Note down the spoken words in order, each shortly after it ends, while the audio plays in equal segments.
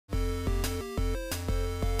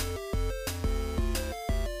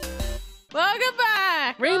Welcome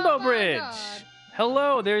back! Rainbow Oh my Bridge! God.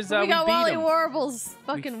 Hello, there's We got beat Wally him. Warble's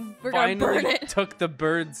fucking. We're gonna burn Finally it. took the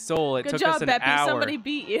bird's soul. It Good took job, us an Beppy. hour. Somebody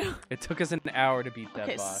beat you. It took us an hour to beat that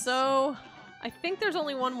Okay, boss. so I think there's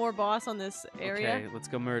only one more boss on this area. Okay, let's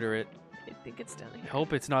go murder it. I think it's down I here.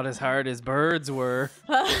 hope it's not as hard as birds were.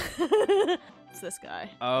 It's this guy.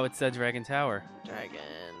 Oh, it's that Dragon Tower. Dragon.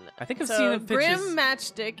 I think I've So, seen the pictures. Grim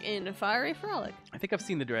Matchstick in Fiery Frolic. I think I've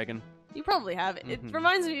seen the dragon. You probably have. It Mhm.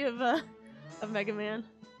 reminds me of Mega Man.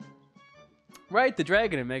 Right, the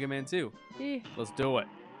dragon in Mega Man 2. Yeah. Let's do it.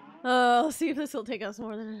 Let's see if this will take us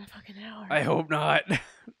more than a fucking hour. I hope not.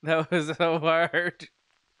 That was so hard.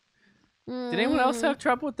 Did anyone else have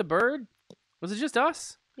trouble with the bird? Was it just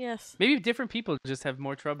us? Yes. Maybe different people just have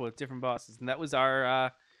more trouble with different bosses, and that was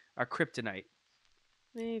our kryptonite.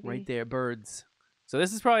 Maybe. Right there, birds. So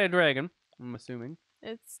this is probably a dragon, I'm assuming.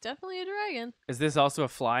 It's definitely a dragon. Is this also a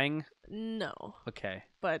flying? No. Okay.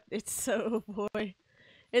 But it's so boy.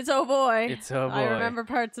 It's oh boy. It's oh boy. I remember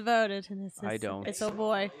parts about it, and I don't. It's oh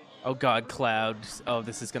boy. Oh god, clouds. Oh,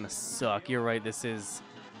 this is gonna suck. You're right. This is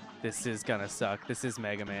gonna suck. This is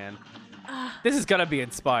Mega Man. This is gonna be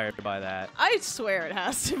inspired by that. I swear it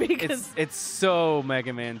has to be because. It's so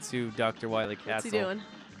Mega Man 2 Dr. Wily Castle. What's he doing?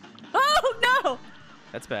 Oh no!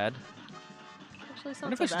 That's bad. Actually, it's What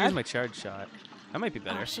not if so I should bad. use my charge shot? That might be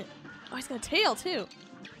better. Oh shit! Oh, he's got a tail too.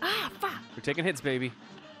 Ah, fuck! We're taking hits, baby.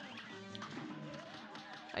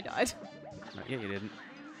 I died. Not yet, you didn't.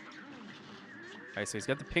 Alright, so he's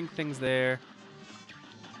got the pink things there.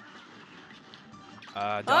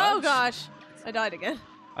 Dodge. Oh gosh! I died again.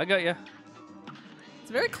 I got you.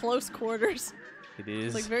 It's very close quarters. It is.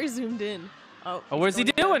 It's like very zoomed in. Oh. Oh, he's where's he going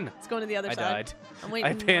to the other- doing? It's going to the other I side. died. I'm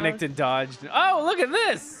waiting. I panicked and dodged. Oh, look at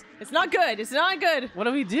this! It's not good. It's not good. What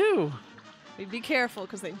do we do? Be careful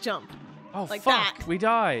because they jump. Oh, Like fuck. that. We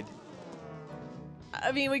died.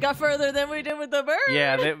 I mean, we got further than we did with the bird.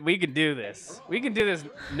 Yeah, we can do this. We can do this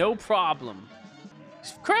no problem.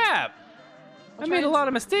 Crap! I made a lot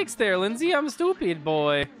of mistakes there, Lindsay. I'm a stupid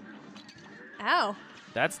boy. Ow.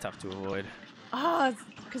 That's tough to avoid. Oh,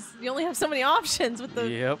 because you only have so many options with the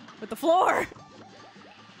Yep. with the floor.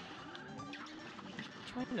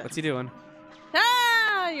 What's he doing?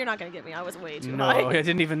 Ah! You're not gonna get me. I was way too No, high. I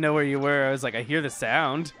didn't even know where you were. I was like, I hear the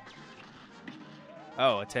sound.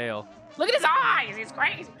 Oh, a tail. Look at his eyes! He's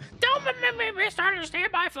crazy! Don't make me misunderstand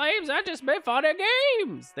my flames! I just made fun of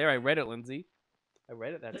games! There, I read it, Lindsay. I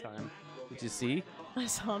read it that time. Did you see? I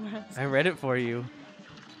saw that. I read it for you.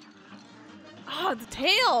 Oh, the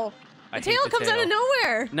tail! I The hate tail the comes out tail. of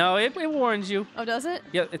nowhere. No, it warns you. Oh, does it?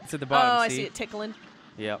 Yeah, it's at the Oh, bottom. I see? see it tickling.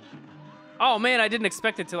 Yep. Oh man, I didn't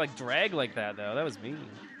expect it to like drag like that though. That was mean.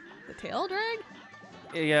 The tail drag?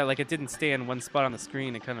 Yeah, like it didn't stay in one spot on the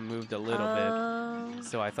screen. It kind of moved a little bit.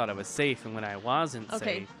 So I thought I was safe, and when I wasn't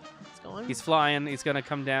Okay. safe, It's going. he's flying. He's gonna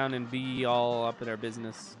come down and be all up in our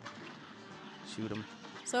business. Shoot him.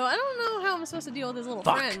 So I don't know how I'm supposed to deal with his little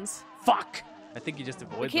Fuck. friends. Fuck! I think you just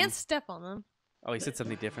avoid We can't them. step on them. Oh, he said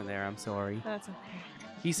something different there. I'm sorry. That's okay.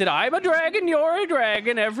 He said, "I'm a dragon. You're a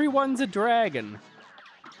dragon. Everyone's a dragon,"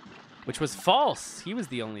 which was false. He was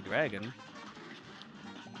the only dragon.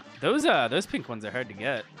 Those pink ones are hard to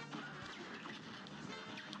get.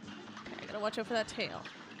 Okay, I gotta watch out for that tail.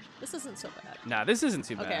 This isn't so bad. Nah, this isn't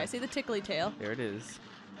too bad. Okay, I see the tickly tail. There it is.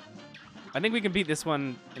 I think we can beat this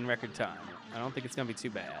one in record time. I don't think it's gonna be too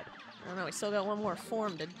bad. I don't know, we still got one more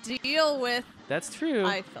form to deal with. That's true.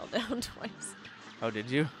 I fell down twice. Oh, did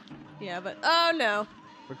you? Yeah, but oh no.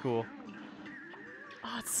 We're cool.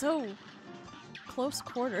 Oh, it's so close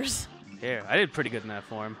quarters. Here, I did pretty good in that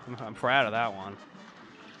form. I'm proud of that one.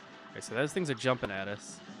 Okay, so those things are jumping at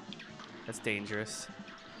us. That's dangerous.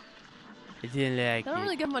 I didn't like They don't it.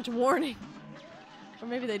 really give much warning. Or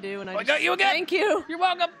maybe they do, and I I got you again! Thank you! You're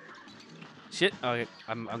welcome! Shit. Okay,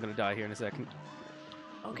 I'm gonna die here in a second.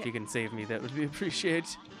 If Okay. you can save me, that would be appreciated.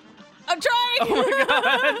 I'm trying!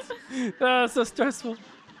 Oh my god! Oh, so stressful.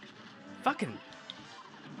 Fucking.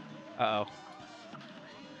 Uh-oh.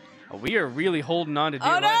 Oh, we are really holding on to dear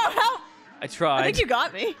Oh no, life. help! I tried. I think you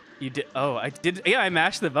got me. You did. Oh, I did. Yeah, I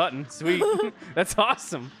mashed the button. Sweet. That's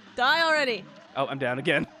awesome. Die already. Oh, I'm down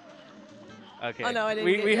again. Okay. Oh no, I didn't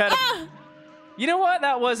We, get we you. had. Ah! You know what?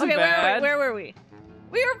 That wasn't Okay, bad. where were we?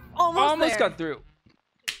 We were almost there. got through.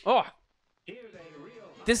 Oh.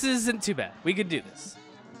 This isn't too bad. We could do this.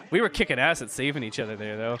 We were kicking ass at saving each other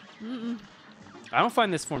there, though. Mm-mm. I don't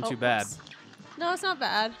find this form Oh, too bad. oops. No, it's not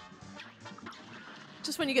bad.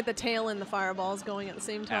 Just when you get the tail and the fireballs going at the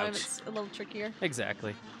same time, Ouch. it's a little trickier.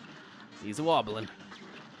 Exactly. He's a wobbling.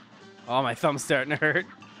 Oh, my thumb's starting to hurt.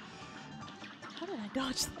 How did I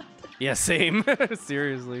dodge that? Yeah, same.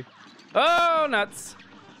 Seriously. Oh, nuts.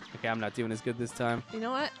 Okay, I'm not doing as good this time. You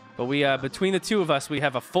know what? But we, between the two of us, we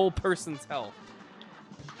have a full person's health.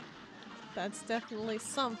 That's definitely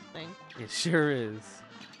something. It sure is.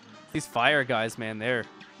 These fire guys, man, they're...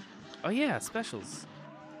 Oh, yeah, specials.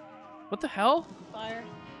 What the hell? Fire.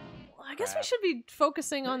 Well, I guess we should be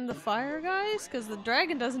focusing on the fire guys, because the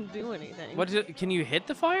dragon doesn't do anything. What is it? Can you hit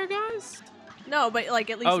the fire guys? No, but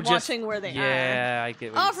like at least watching where they are. Yeah, I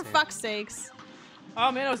get what you're for saying. fuck's sakes. Oh,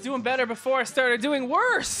 man, I was doing better before I started doing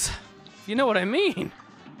worse. You know what I mean.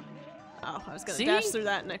 Oh, I was going See? to dash through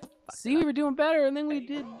that and I fucked See, it we up. were doing better, and then we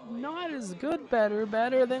did not as good. Better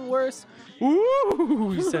than worse.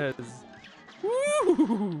 Ooh, he says.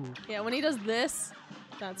 Ooh. Yeah, when he does this,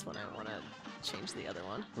 that's when I want to change the other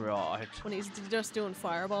one. Right. When he's just doing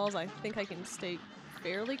fireballs, I think I can stay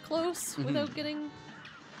fairly close without getting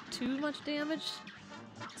too much damage.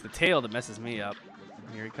 It's the tail that messes me up.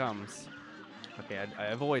 Here he comes. Okay, I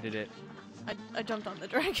avoided it. I jumped on the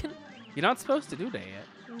dragon. You're not supposed to do that yet.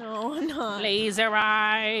 No, I'm not. Laser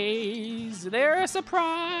eyes, they're a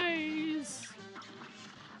surprise.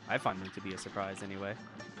 I find them to be a surprise anyway.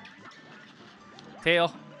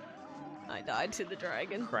 Tail. I died to the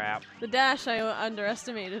dragon. Crap. The dash I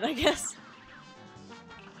underestimated, I guess.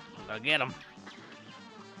 I'll get him.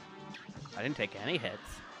 I didn't take any hits.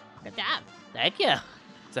 Good job. Thank you.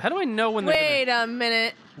 So how do I know when they're Wait a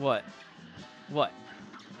minute. What? What?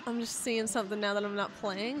 I'm just seeing something now that I'm not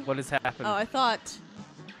playing. What has happened? Oh, I thought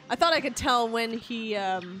I could tell when he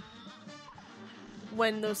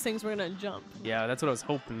when those things were gonna jump. Yeah, that's what I was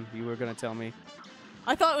hoping you were gonna tell me.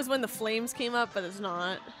 I thought it was when the flames came up, but it's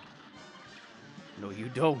not. No, you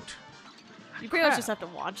don't. You pretty much just have to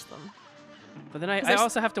watch them. But then I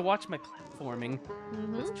also have to watch my platforming.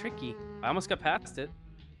 Mm-hmm. It's tricky. I almost got past it.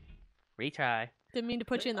 Retry. Didn't mean to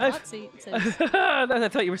put you in the hot seat. I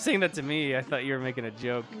thought you were saying that to me. I thought you were making a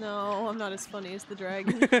joke. No, I'm not as funny as the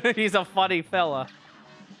dragon. He's a funny fella.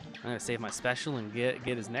 I'm gonna save my special and get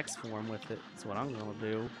his next form with it. That's what I'm gonna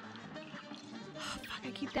do. Fuck,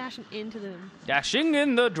 I keep dashing into them. Dashing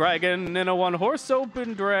in the dragon in a one-horse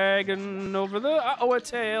open dragon over the a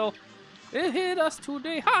tail. It hit us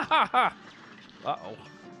today. Ha ha ha. Uh-oh.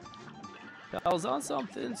 Bells on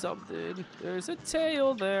something. There's a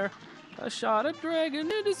tail there. I shot a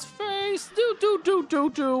dragon in his face.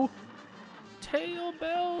 Do. Tail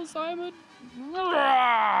bells. I'm a...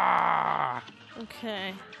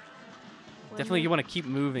 Okay. Definitely you want to keep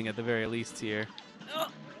moving at the very least here.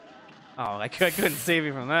 Oh, I couldn't save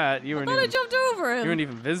you from that. You weren't I even... jumped over him. You weren't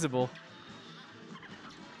even visible.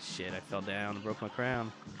 Shit, I fell down and broke my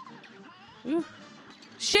crown. Ooh.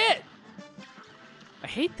 Shit! I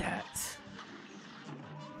hate that.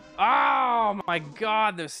 Oh my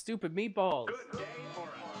god, those stupid meatballs.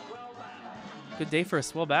 Good day for a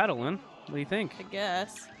swell battle, Lynn. What do you think? I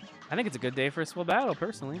guess. I think it's a good day for a swell battle,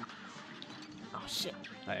 personally. Oh shit.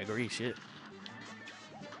 I agree, shit.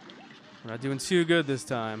 We're not doing too good this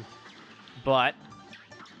time. But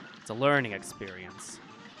it's a learning experience.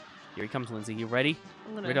 Here he comes, Lindsay. You ready?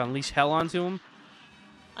 I'm gonna... Ready to unleash hell onto him?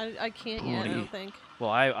 I can't yet, I don't think.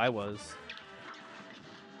 Well, I was.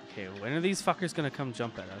 Okay, when are these fuckers gonna come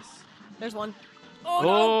jump at us? There's one. Oh,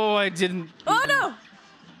 no! I didn't. Oh no!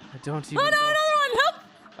 I don't even. Oh no! Another one! Help!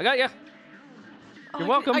 I got ya. You're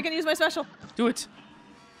welcome. I can use my special. Do it.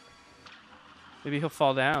 Maybe he'll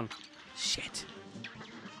fall down. Shit.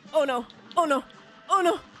 Oh no! Oh no! Oh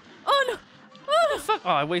no! Oh no! Oh the fuck! Oh,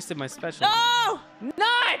 I wasted my special. no!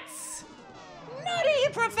 Nuts! Nutty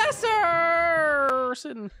Professor!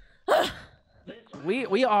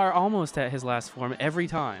 We are almost at his last form every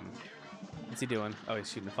time. What's he doing? Oh,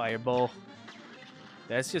 he's shooting a fireball.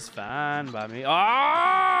 That's just fine by me.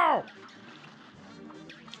 Oh!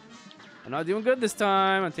 I'm not doing good this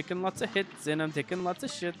time. I'm taking lots of hits and I'm taking lots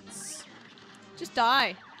of shits. Just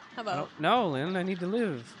die. How about? No, Lynn, I need to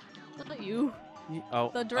live. Not you.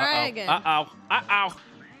 Oh. The dragon. Uh-oh. Uh-oh.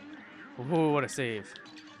 Ooh, what a save.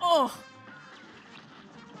 Oh.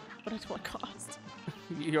 But at what cost?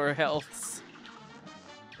 Your healths.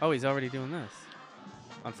 Oh, he's already doing this.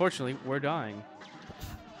 Unfortunately, we're dying.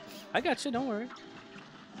 I got you, don't worry.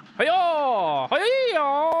 Hi-yo!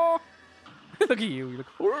 Hi-yo! Look at you. You look...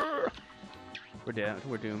 We're dead.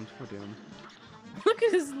 We're doomed. We're doomed. Look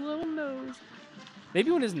at his little nose. Maybe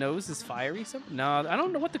when his nose is fiery. No, I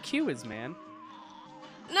don't know what the cue is, man.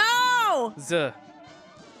 No! Zuh.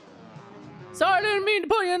 Sorry, I didn't mean to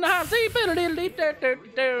put you in the hot seat.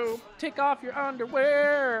 Take off your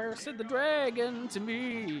underwear, said the dragon to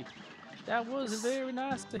me. That was very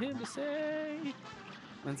nice to him to say.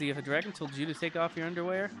 Lindsay, if a dragon told you to take off your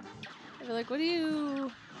underwear, I'd be like, what do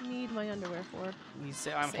you need my underwear for? you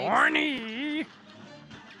say, I'm horny.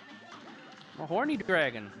 I'm a horny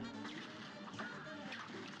dragon.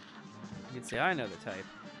 You can say I know the type.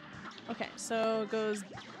 Okay, so it goes,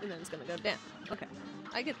 and then it's gonna go down. Okay,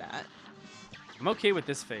 I get that. I'm okay with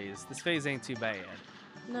this phase. This phase ain't too bad.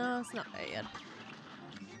 No, it's not bad.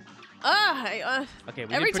 Ah! Okay,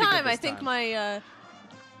 we Every did pretty good time I this think time.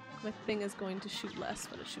 my thing is going to shoot less,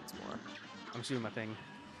 but it shoots more. I'm shooting my thing.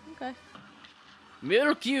 Okay.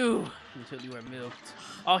 Milk you until you are milked.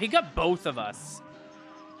 Oh, he got both of us.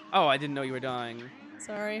 Oh, I didn't know you were dying.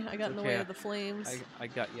 Sorry, I got in the way of the flames. I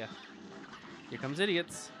got ya. Here comes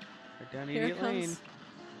idiots. Right down Here idiot lane. comes.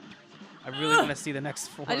 I really want to see the next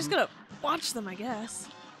form. I just gotta watch them, I guess.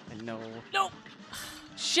 I know. No!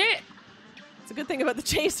 Shit! It's a good thing about the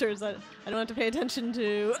chasers. I don't have to pay attention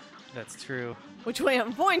to That's true. which way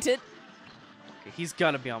I'm pointed. Okay, he's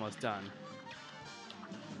gotta be almost done.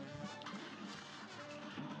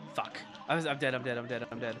 Fuck. I'm dead, I'm dead, I'm dead,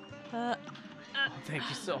 I'm dead. Thank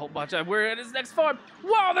you so much. We're at his next farm.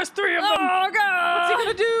 Wow, there's 3 of them! Oh, God! What's he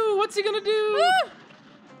gonna do? What's he gonna do? Ah!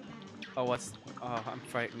 Oh, oh, I'm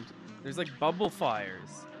frightened. There's like bubble fires.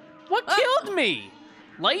 What Ah! killed me?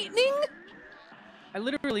 Lightning? I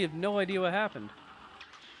literally have no idea what happened.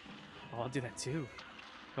 Oh, I'll do that too.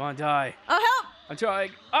 Go on, die. Oh, help! I'm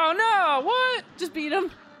trying. Oh no! What? Just beat him.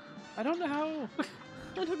 I don't know how.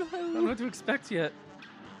 I don't know I don't know how. what to expect yet.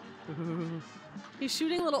 Ooh. He's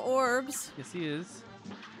shooting little orbs. Yes, he is.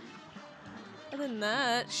 Other than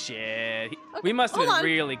that, Shit. Okay, We must have hold been on.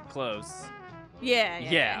 really close.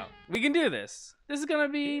 yeah. We can do this. This is gonna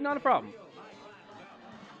be not a problem.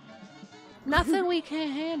 Nothing we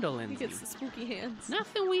can't handle, He Lindsay. gets the spooky hands.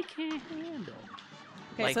 Nothing we can't handle.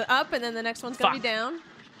 Okay, Like- so up, and then the next one's gonna be Fuck. down,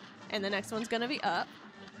 and the next one's gonna be up,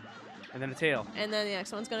 And then a tail. and then the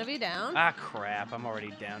next one's gonna be down. Ah, crap. I'm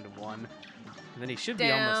already down to 1. And then he should be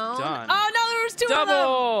Down. almost done. Oh no, there was 2 of them.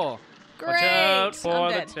 Double! Great. Watch out for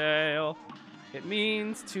I'm the dead. tail. It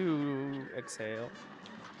means to exhale.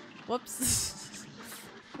 Whoops.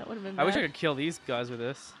 That would have been bad. I wish I could kill these guys with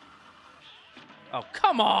this. Oh,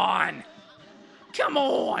 come on! Come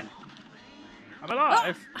on! I'm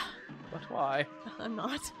alive! But why? I'm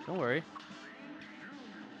not. Don't worry.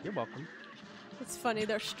 You're welcome. It's funny,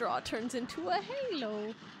 their straw turns into a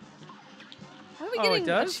halo. How are we Oh, it getting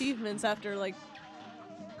does? achievements after, like...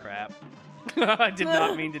 Crap. I did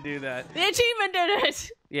not mean to do that. The achievement did it!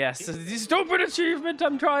 Yes, it's a stupid achievement.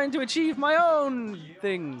 I'm trying to achieve my own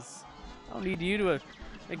things. I don't need you to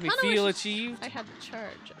make me Kinda feel wish achieved. I had the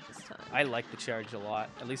charge at this time. I like the charge a lot.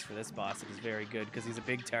 At least for this boss, it is very good because he's a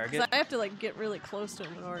big 'Cause target. I have to, like, get really close to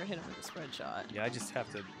him in order to hit him with a spread shot. Yeah, I just have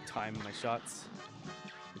to time my shots,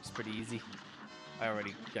 which is pretty easy. I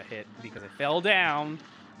already got hit because I fell down.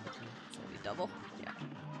 So it'll be double. Yeah.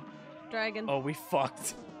 Dragon. Oh, we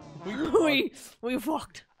fucked. we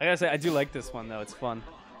walked. I gotta say, I do like this one though. It's fun.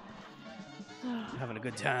 I'm having a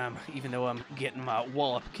good time, even though I'm getting my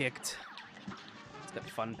wallop kicked. It's got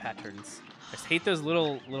fun patterns. I just hate those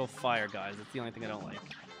little fire guys. That's the only thing I don't like.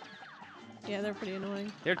 Yeah, they're pretty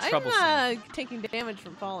annoying. They're troublesome. I'm taking damage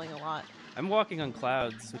from falling a lot. I'm walking on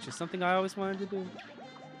clouds, which is something I always wanted to do.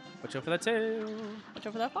 Watch out for that tail. Watch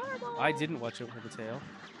out for that fireball. I didn't watch out for the tail.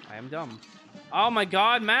 I am dumb. Oh my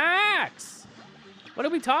god, Max! What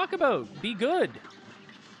did we talk about? Be good.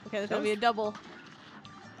 Okay, there's gonna be a double.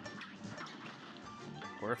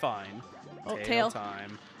 We're fine. Oh, tail.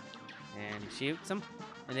 time. And he shoots him.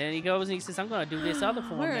 And then he goes and he says, I'm gonna do this other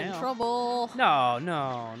form We're now. in trouble. No.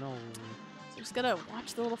 So just gotta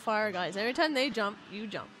watch the little fire guys. Every time they jump, you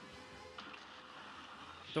jump.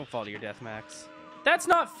 Don't fall to your death, Max. That's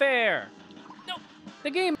not fair! No.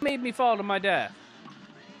 The game made me fall to my death.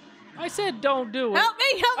 I said don't do it. Help me!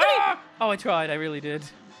 Help me! Ah! Oh, I tried. I really did.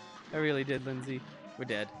 I really did, Lindsay. We're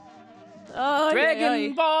dead. Oh,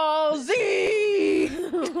 Dragon Ball Z!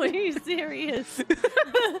 Are you serious?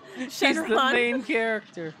 He's the Shenron. main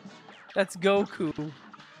character. That's Goku.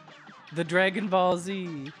 The Dragon Ball Z.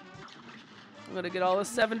 I'm gonna get all the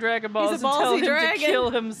 7 Dragon Balls and tell ballsy him dragon. to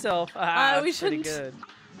kill himself. Ah, We that's pretty shouldn't- good.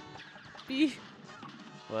 Be.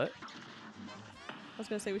 What? I was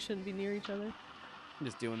gonna say we shouldn't be near each other. I'm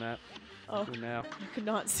just doing that. Oh, Doing now. I could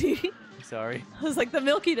not see. I'm sorry. I was like the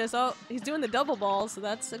milkiness. Oh, he's doing the double ball, so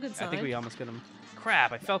that's a good sign. I think we almost got him.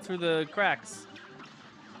 Crap! I fell through the cracks.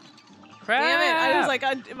 Crap! Damn it! I was like,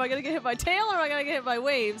 am I gonna get hit by tail or am I gonna get hit by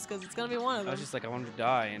waves? Because it's gonna be one of I them. was just like, I wanted to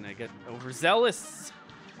die, and I get overzealous.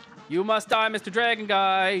 You must die, Mr. Dragon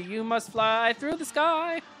Guy. You must fly through the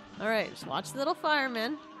sky. All right, just watch the little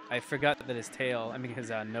firemen. I forgot that his tail, I mean his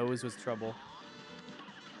nose was trouble.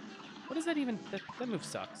 What is that even? That move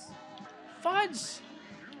sucks. Fudge!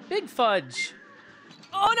 Big fudge!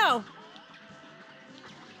 Oh no!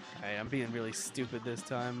 Alright, I'm being really stupid this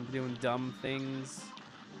time. I'm doing dumb things.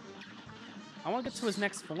 I want to get to his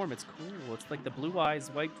next form. It's cool. It's like the blue eyes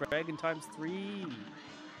white dragon times 3.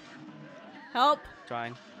 Help!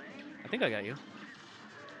 Trying. I think I got you.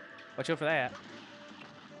 Watch out for that.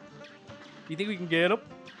 You think we can get up?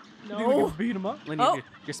 No. You think we can beat him up? Lindy, Oh.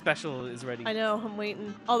 your special is ready. I know, I'm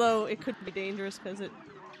waiting. Although it could be dangerous because it.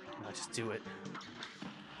 No, just do it.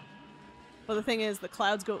 Well, the thing is, the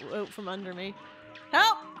clouds go out from under me.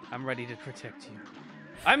 Help! I'm ready to protect you.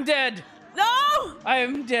 I'm dead! No!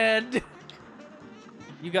 I'm dead!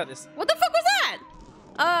 You got this. What the fuck was that?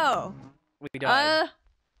 Oh. We died.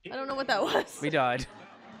 I don't know what that was. We died.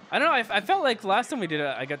 I don't know, I felt like last time we did it,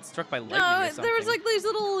 I got struck by lightning or No, something. there was like these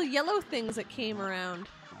little yellow things that came around.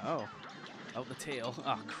 Oh. Oh, the tail.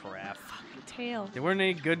 Oh, crap. Fucking tail. There weren't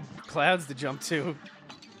any good clouds to jump to.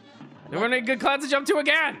 There weren't any good clouds to jump to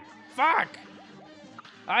again! Fuck!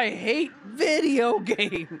 I hate video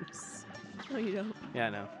games! No, you don't. Yeah, I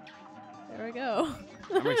know. There we go.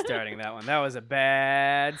 I'm restarting that one. That was a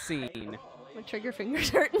bad scene. My trigger finger's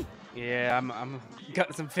hurting. Yeah, I'm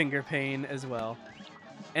got some finger pain as well.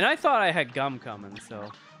 And I thought I had gum coming, so...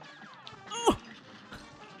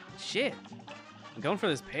 Shit. I'm going for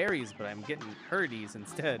those parries, but I'm getting hurties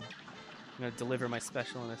instead. I'm gonna deliver my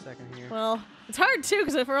special in a second here. Well, it's hard too,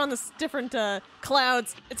 because if we're on this different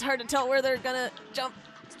clouds, it's hard to tell where they're gonna jump.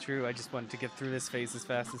 It's true, I just wanted to get through this phase as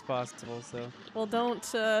fast as possible, so... Well, don't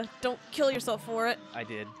kill yourself for it. I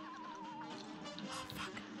did. Oh,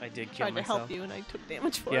 fuck. I did kill Tried myself. to help you, and I took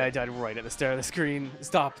damage for it. Yeah, I died right at the start of the screen.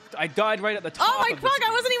 Stop. I died right at the top Oh my of the fuck, screen.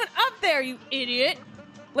 I wasn't even up there, you idiot!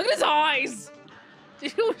 Look at his eyes!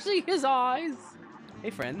 Did you see his eyes? Hey,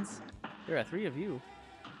 friends. There are 3 of you.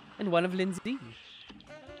 And 1 of Lindsay.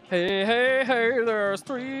 Hey, hey, hey, there's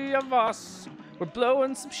 3 of us. We're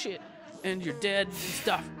blowing some shit. And you're dead and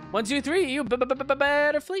stuff. 1, 2, 3, you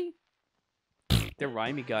better flee. They're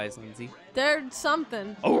rhymey guys, Lindsay. They're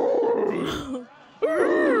something. Oh.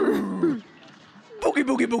 Boogie,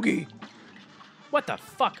 boogie, boogie. What the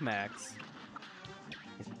fuck, Max?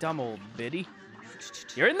 You dumb old biddy.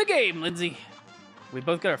 You're in the game, Lindsay. We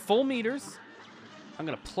both got our full meters. I'm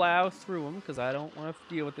gonna plow through them because I don't want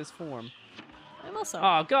to deal with this form. I'm also.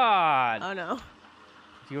 Oh, God. Oh no.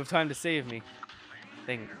 You have time to save me.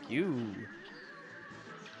 Thank you.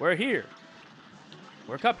 We're here.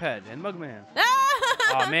 We're Cuphead and Mugman.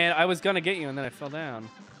 Oh, man, I was gonna get you and then I fell down.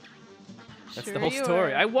 That's Sure the whole you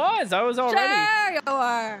story. were. I was already. Sure you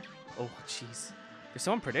are. Oh, jeez. They're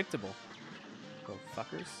so unpredictable. Go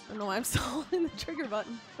fuckers. I don't know why I'm still holding the trigger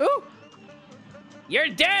button. Ooh! You're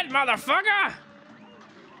dead, motherfucker!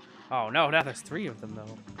 Oh, no, now there's 3 of them,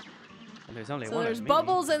 though. And there's only So one there's of me.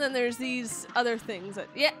 bubbles, and then there's these other things that.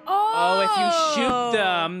 Yeah. Oh, if you Oh! shoot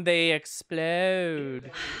them, they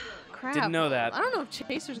explode. Crap. Didn't know that. I don't know if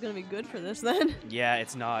Chaser's gonna be good for this then, Yeah,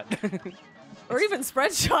 it's not. or even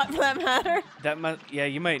Spread Shot for that matter. Yeah,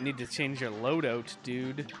 you might need to change your loadout,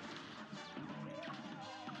 dude.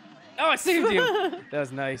 Oh, I saved you! That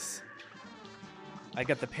was nice. I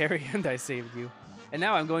got the parry and I saved you. And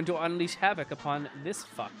now I'm going to unleash havoc upon this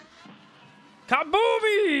fuck.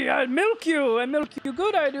 Kaboomy! I milk you! I milk you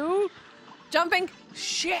good, I do! Jumping,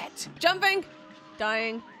 Shit! jumping,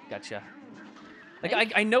 dying. Gotcha.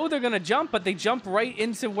 Like, I know they're gonna jump, but they jump right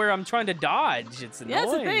into where I'm trying to dodge. It's annoying. Yeah,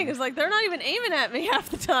 that's the thing. Is like they're not even aiming at me half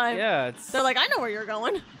the time. Yeah, They're like, I know where you're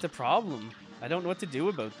going. it's a problem. I don't know what to do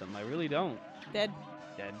about them. I really don't. Dead,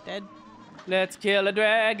 Dead. dead. Let's kill a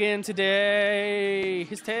dragon today.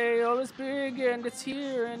 His tail is big and it's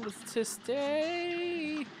here and it's to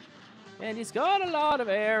stay. And he's got a lot of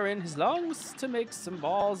air in his lungs to make some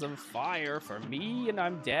balls of fire for me, and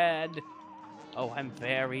I'm dead. Oh, I'm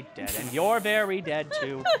very dead, and you're very dead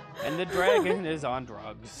too. And the dragon is on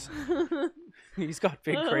drugs. He's got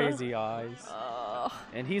big crazy eyes. Oh.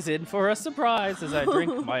 And he's in for a surprise as I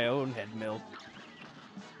drink my own head milk.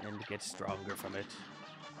 And get stronger from it.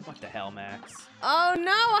 What the hell, Max? Oh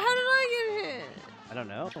no! How did I get hit? I don't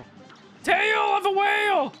know. Tail of a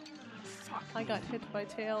whale! Fuck. I got hit by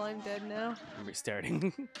tail. I'm dead now. I'm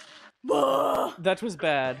restarting. That was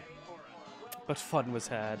bad. But fun was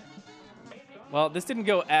had. Well, this didn't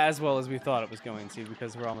go as well as we thought it was going to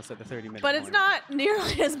because we're almost at the 30-minute But it's not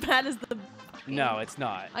nearly as bad as the. No, it's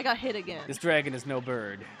not. I got hit again. This dragon is no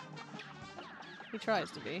bird. He tries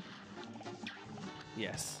to be.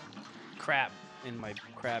 Yes. Crap in my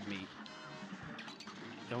crab meat.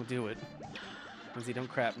 Don't do it. Lindsay, don't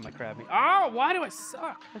crap in my crab meat. Oh, why do I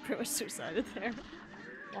suck? I pretty much suicided there.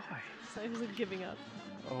 Why? So I was like giving up.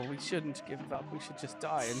 Oh, we shouldn't give up. We should just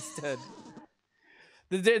die instead.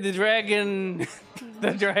 The dragon,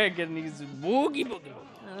 the dragon, he's boogie boogie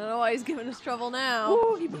boogie. don't know why he's giving us trouble now.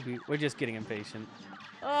 Boogie boogie. We're just getting impatient.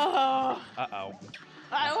 Oh. Uh-oh.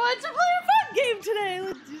 I want to play a fun game today.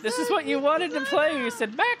 Let's do This is that. what you wanted to play. You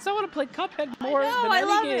said, Max, I want to play Cuphead more than I any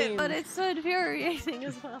love game. it, but it's so infuriating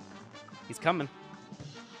as well. He's coming.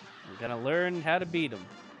 We're gonna learn how to beat him.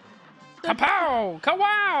 Kapow!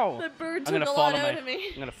 Kawow! The bird I'm took gonna a fall lot to out my. of me.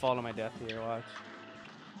 I'm gonna fall to my death here. Watch.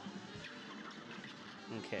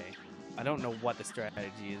 Okay. I don't know what the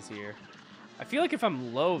strategy is here. I feel like if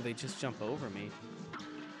I'm low, they just jump over me.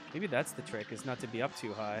 Maybe that's the trick, is not to be up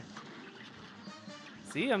too high.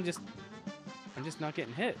 See, I'm just not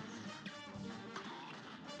getting hit.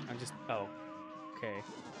 Oh, okay.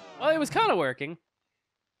 Well, it was kind of working.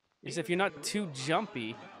 Just if you're not too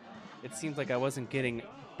jumpy, it seems like I wasn't getting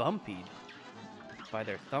bumpied by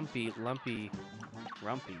their thumpy, lumpy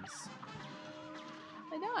rumpies.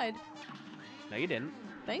 I died. No, you didn't.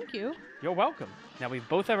 Thank you. You're welcome. Now we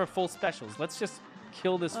both have our full specials. Let's just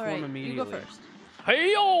kill this All form right, immediately. you go first.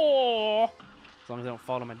 Hey-yo! As long as I don't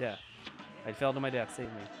fall to my death. I fell to my death. Save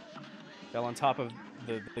me. Fell on top of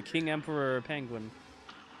the King Emperor Penguin.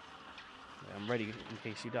 I'm ready in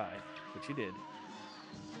case you die, which you did.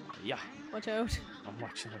 Yeah, Watch out. I'm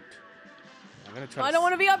watching it. I'm gonna try. I don't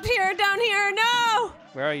want to be up here, down here. No!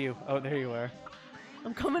 Where are you? Oh, there you are.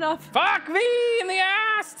 I'm coming up. Fuck me in the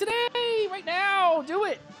ass today, right now. Do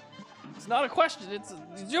it. It's not a question.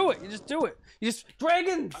 You do it. You just do it. You just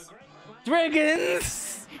dragons.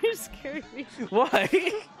 Dragons. You scared me. Why?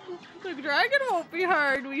 The dragon won't be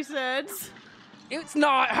hard, we said. It's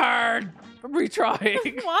not hard. I'm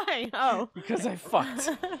retrying. Why? Oh. Because I fucked.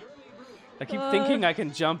 I keep thinking I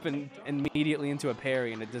can jump immediately into a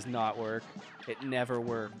parry, and it does not work. It never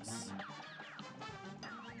works.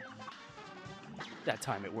 That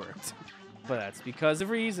time it worked. But that's because of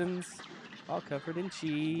reasons. All covered in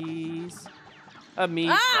cheese. A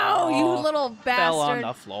meatball Ow, you little bastard. fell on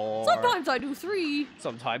the floor. Sometimes I do 3.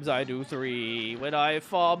 Sometimes I do 3. When I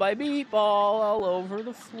fall, my meatball all over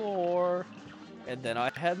the floor. And then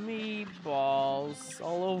I had meatballs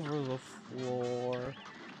all over the floor.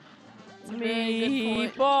 That's a very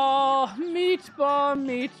good point. Meatball,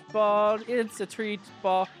 meatball, meatball, it's a treat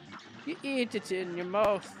ball. You eat it in your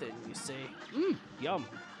mouth and you say, yum.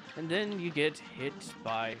 And then you get hit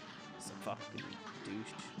by some fucking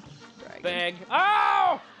douche Dragon. bag.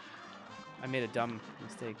 Oh! I made a dumb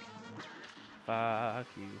mistake. Fuck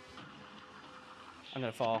you. I'm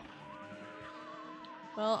gonna fall.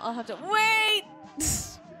 Well, I'll have to wait.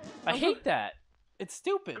 I hate that. It's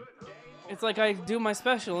stupid. It's like I do my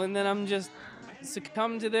special and then I'm just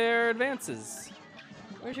succumb to their advances.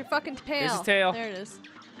 Where's your fucking tail? There's his tail. There it is.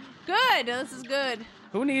 Good. This is good.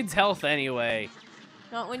 Who needs health anyway?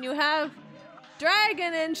 Not when you have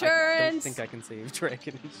dragon insurance. I don't think I can save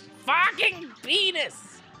dragon. Fucking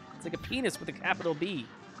penis! It's like a penis with a capital B.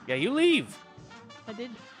 Yeah, you leave. I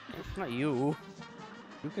did. Not you.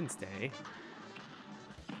 You can stay.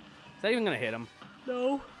 Is that even gonna hit him?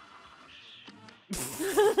 No.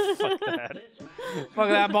 Fuck that. Fuck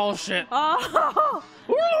that bullshit. Oh.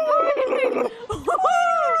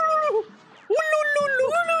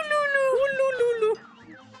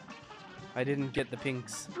 I didn't get the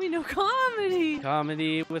pinks. We know comedy.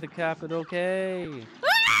 Comedy with a capital K.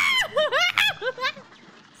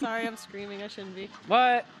 Sorry, I'm screaming. I shouldn't be.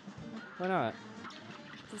 What? Why not?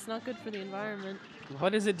 It's not good for the environment.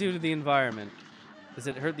 What does it do to the environment? Does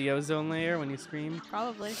it hurt the ozone layer when you scream?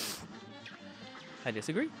 Probably. I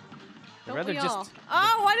disagree. I'd Don't rather we just all?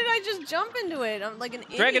 Oh, why did I just jump into it? I'm like an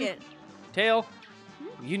Dragon. idiot. Tail.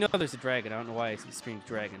 You know there's a dragon. I don't know why he screams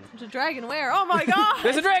dragon. There's a dragon where? Oh my god!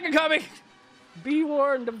 There's a dragon coming! Be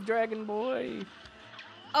warned of Dragon Boy.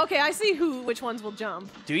 Okay, I see which ones will jump.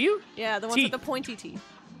 Do you? Yeah, the ones Teeth. with the pointy teeth.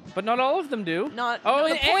 But not all of them do. Not Oh,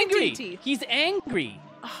 the and pointy angry. teeth. He's angry.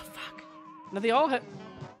 Oh fuck. No, they all have.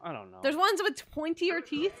 I don't know. There's ones with pointier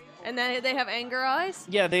teeth, and then they have anger eyes.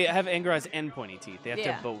 Yeah, they have angry eyes and pointy teeth. They have to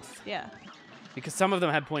Yeah. have both. Yeah. Because some of them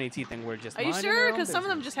had pointy teeth and were just. Are you minding their sure? own Because some of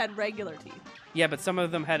them business. just had regular teeth. Yeah, but some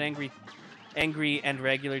of them had angry and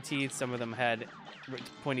regular teeth. Some of them had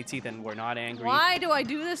pointy teeth and were not angry. Why do I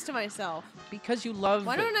do this to myself? Because you love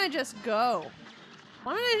Why it. don't I just go?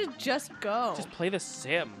 Why don't I just go? Just play The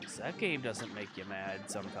Sims. That game doesn't make you mad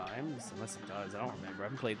sometimes. Unless it does. I don't remember. I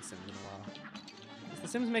haven't played The Sims in a while. Does The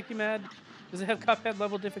Sims make you mad? Does it have Cuphead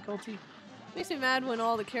level difficulty? Makes me mad when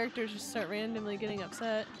all the characters just start randomly getting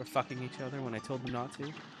upset. Or fucking each other when I told them not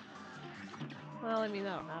to? Well, I mean,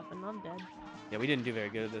 that'll happen. I'm dead. Yeah, we didn't do very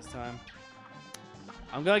good this time.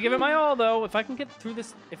 I'm gonna give it my all, though. If I can get through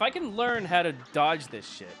this... If I can learn how to dodge this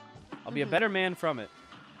shit, I'll be a better man from it.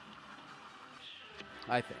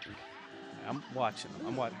 I think. I'm watching him.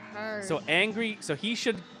 I'm watching. Hard. So angry. So he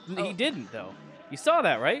should. Oh. He didn't though. You saw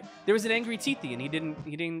that, right? There was an angry Teethy, and he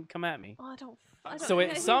didn't come at me. Oh, I don't. So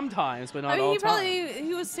it sometimes, but not all times.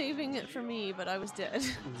 He was saving it for me, but I was dead.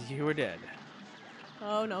 You were dead.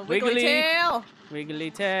 Oh no, wiggly tail! Wiggly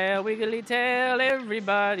tail,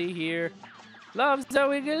 everybody here loves a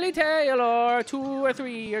wiggly tail, or 2 or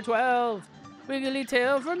 3 or 12. Wiggly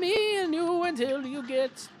tail for me and you until you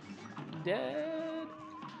get dead.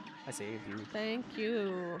 I saved you. Thank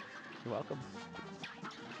you. You're welcome.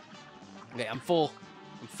 Okay, I'm full.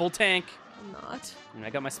 I'm full tank. I'm not. And I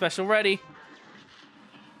got my special ready.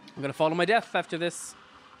 I'm gonna fall to my death after this.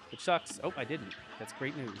 It sucks. Oh, I didn't. That's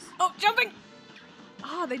great news. Oh, jumping!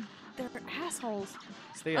 Oh, they're assholes.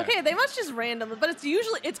 Stay Okay, they must just randomly, but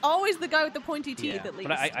it's always the guy with the pointy teeth at least.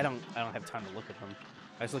 But I don't have time to look at them.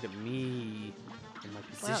 I just look at me in my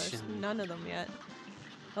position. Wow, there's none of them yet.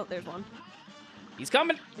 Oh, there's one. He's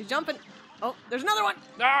coming. He's jumping. Oh, there's another one.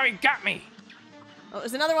 Oh, he got me. Oh,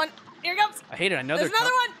 there's another one. Here he comes. I hate it. There's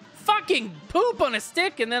another one. Fucking poop on a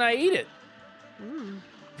stick and then I eat it.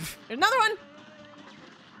 There's another one.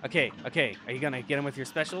 Okay. Are you gonna get him with your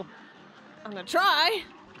special? I'm gonna try.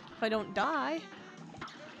 If I don't die.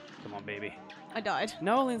 Come on, baby. I died.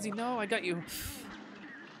 No, Lindsay, no, I got you.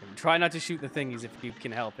 Try not to shoot the thingies if you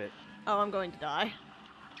can help it. Oh, I'm going to die.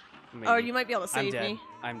 Maybe. Oh, you might be able to save me.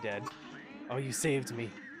 I'm dead. Oh, you saved me.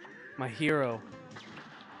 My hero.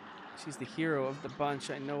 She's the hero of the bunch.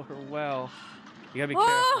 I know her well. You gotta be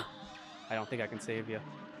careful. I don't think I can save you.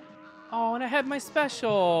 Oh, and I had my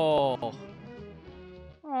special.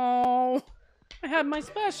 Oh, I had my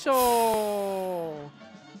special.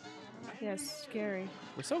 Yes, scary.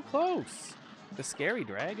 We're so close. The scary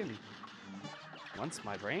dragon wants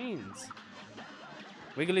my brains.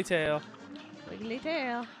 Wiggly tail. Wiggly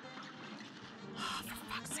tail. Oh, for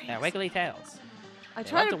fuck's sake. Yeah, wiggly tails. I They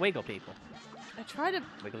try love to to wiggle people. I try to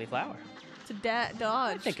Wiggly flower.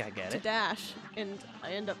 dodge. I think I get to it. dash, and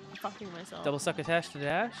I end up fucking myself. Double succotash to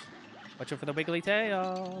dash. Watch out for the wiggly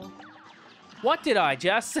tail. What did I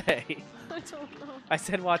just say? I don't know. I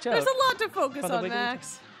said watch out. There's a lot to focus For the on, wiggly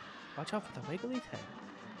Max. Watch out for the wiggly tail.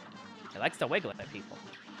 It likes to wiggle at people.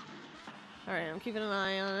 Alright, I'm keeping an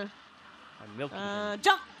eye on it. I'm milking them.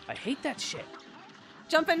 Jump! I hate that shit.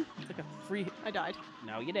 Jumping! It's like a free... I died.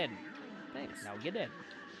 No, you didn't. Thanks. No, you didn't.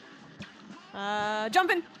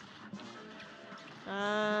 Jumping!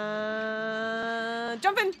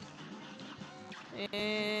 Jumping!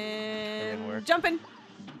 And work. jumping!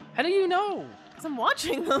 How do you know? Because I'm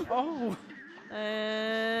watching them. Oh.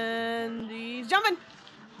 And he's jumping!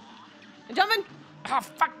 And jumping! Oh,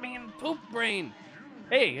 fuck me in poop brain.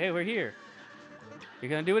 Hey, we're here. You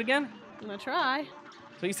gonna do it again? I'm gonna try.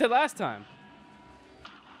 So you said last time.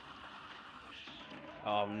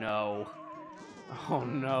 Oh no. Oh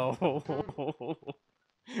no.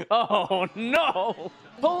 Oh no.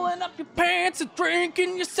 Pulling up your pants and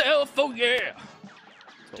drinking yourself. Oh yeah. That's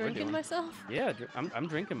what we're Drinking doing. myself? Yeah, I'm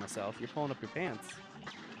drinking myself. You're pulling up your pants.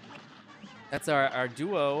 That's our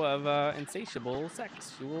duo of insatiable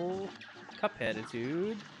sexual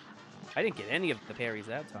Cupheaditude. I didn't get any of the parries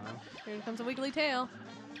that time. Here comes a wiggly tail.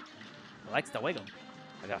 It likes to wiggle.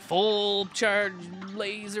 I got full charge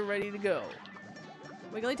laser ready to go.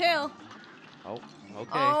 Wiggly tail. Oh, okay.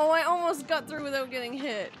 Oh, I almost got through without getting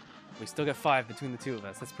hit. We still got 5 between the two of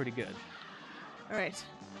us. That's pretty good. All right. So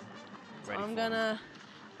Ready I'm for it.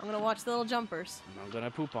 gonna watch the little jumpers. I'm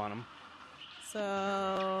gonna poop on them. So.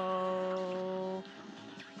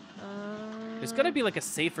 There's gotta be like a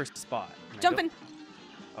safer spot. And Jumping.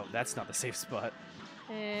 Oh, that's not the safe spot.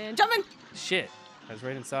 And jumping. Shit. I was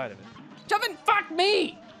right inside of it. Jumping. Fuck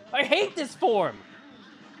me! I hate this form!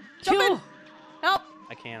 Jumping. Kill! Help.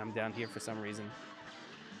 I can't. I'm down here for some reason.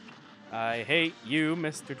 I hate you,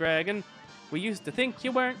 Mr. Dragon. We used to think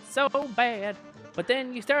you weren't so bad, but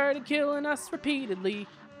then you started killing us repeatedly,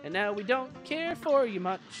 and now we don't care for you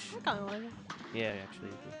much. I kind of like it. Yeah,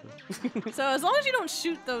 actually. So as long as you don't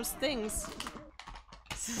shoot those things,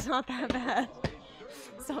 it's not that bad.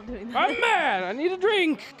 Stop doing that. I'm mad! I need a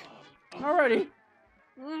drink! Alrighty.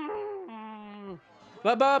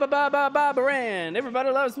 Ba-ba-ba-ba-ba-ba-ran. Everybody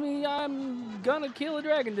loves me. I'm gonna kill a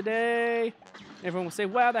dragon today. Everyone will say,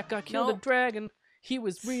 wow, that guy killed a dragon. He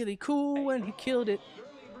was really cool when he killed it.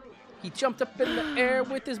 He jumped up in the air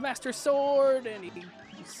with his master sword and he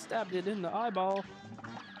stabbed it in the eyeball.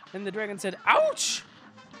 And the dragon said, ouch!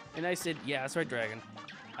 And I said, yeah, that's right, dragon.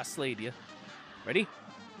 I slayed you. Ready?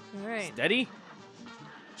 All right. Steady.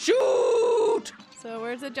 Shoot! So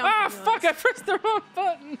where's the jumping? Ah, fuck, I pressed the wrong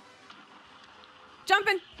button.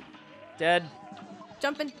 Jumping. Dead.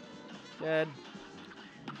 Jumping. Dead.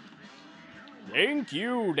 Thank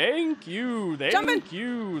you, thank you, thank Jumping.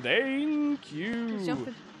 you, thank you. He's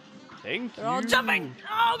jumping. Thank They're you. all jumping.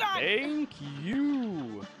 Oh god. Thank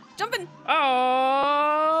you. Jumping. Oh.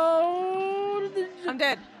 I'm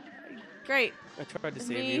dead. Great. I tried to It's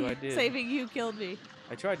save me you. I did. saving you killed me.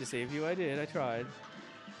 I tried to save you. I did. I tried.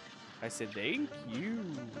 I said thank you.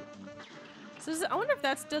 So I wonder if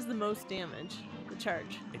that does the most damage. The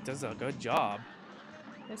charge. It does a good job.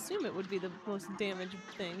 I assume it would be the most damage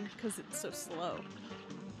thing because it's so slow.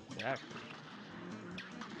 Exactly.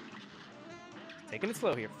 Taking it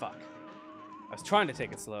slow here. Fuck. I was trying to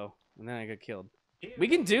take it slow, and then I got killed. We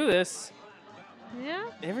can do this. Yeah.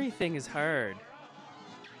 Everything is hard.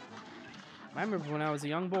 I remember when I was a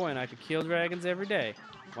young boy and I could kill dragons every day.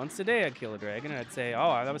 Once a day I'd kill a dragon and I'd say,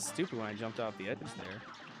 oh, that was stupid when I jumped off the edge there.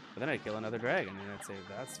 But then I'd kill another dragon and I'd say,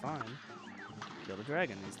 that's fine. Kill the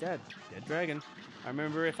dragon. He's dead. Dead dragon. I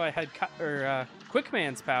remember if I had Quick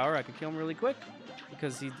Man's power, I could kill him really quick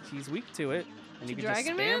because he's weak to it and you could just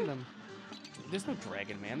Dragon spam Man? them. There's no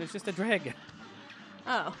Dragon Man. There's just a dragon.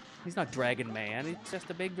 Oh. He's not Dragon Man. He's just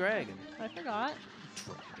a big dragon. I forgot.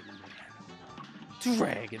 Dragon Man.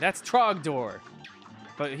 Dragon. That's Trogdor.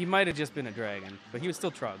 But he might have just been a dragon. But he was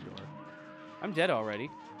still Trogdor. I'm dead already.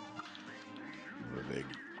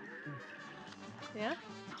 Yeah.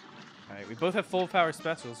 All right, we both have full power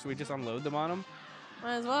specials. Should we just unload them on him?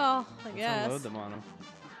 Might as well, I Let's guess. unload them on him.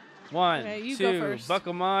 One, Okay, you go two, first.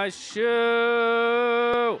 buckle my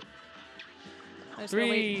shoe. I just gotta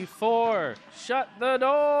wait. 3, 4, shut the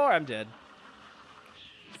door. I'm dead.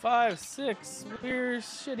 5, 6, we're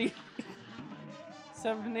shitty.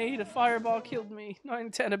 7, 8, a fireball killed me.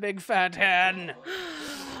 9, 10, a big fat hen.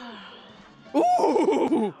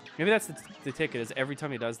 Ooh! Maybe that's the ticket. Is every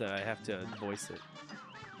time he does that, I have to voice it.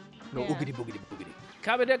 Go Yeah. oogity boogity boogity.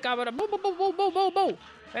 Kabada kabada boo boo boo boo boo boo boo.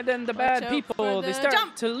 And then the Watch bad out people for they the start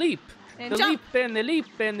jump. to leap. And They jump. leap and they leap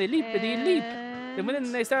and they leapity leap. And when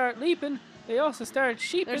And they start leaping, they also start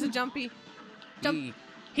sheeping. there's a jumpy. Jump.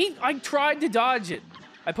 I tried to dodge it.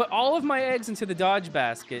 I put all of my eggs into the dodge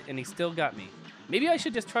basket and he still got me. Maybe I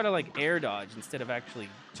should just try to like air dodge instead of actually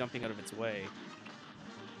jumping out of its way.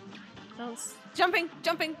 Jumping,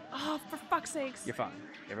 jumping. Oh, for fuck's sakes. You're fine.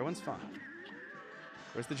 Everyone's fine.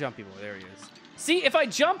 Where's the jumpy boy? There he is. See, if I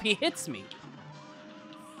jump, he hits me.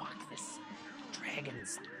 Fuck this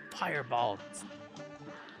dragon's fireball.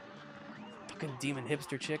 Fucking demon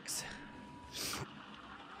hipster chicks.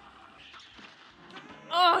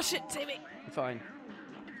 Oh shit, save me. I'm fine.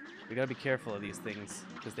 We gotta be careful of these things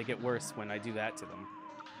because they get worse when I do that to them.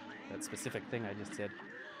 That specific thing I just did.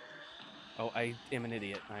 Oh, I am an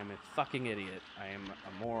idiot. I am a fucking idiot. I am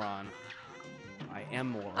a moron. I am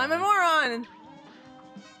moron. I'm a moron.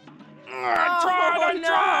 I tried! no.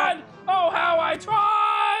 Tried! Oh, how I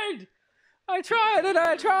tried! I tried and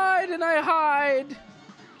I tried and I hide.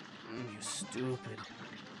 You stupid.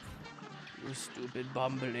 You stupid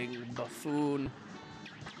bumbling buffoon.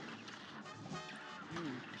 You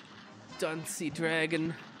duncy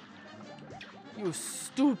dragon. You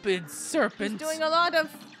stupid serpent. He's doing a lot of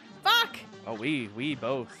fuck. Oh, we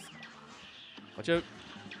both. Watch out.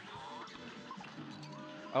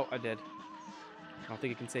 Oh, I did. I don't think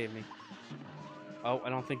you can save me. Oh, I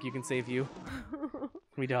don't think you can save you.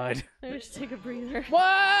 We died. Maybe we should take a breather.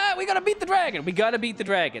 What? We gotta beat the dragon. We gotta beat the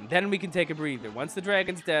dragon. Then we can take a breather. Once the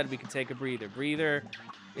dragon's dead, we can take a breather. Breather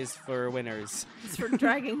is for winners. It's for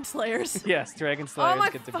dragon slayers. Yes, dragon Oh slayers my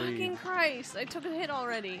get to fucking breathe. Christ! I took a hit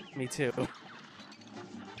already. Me too.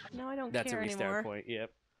 No, I don't That's a care restart anymore. point.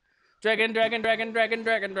 Yep. Dragon, dragon, dragon, dragon,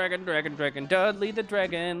 dragon, dragon, dragon, dragon. Dudley the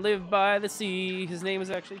dragon lived by the sea. His name was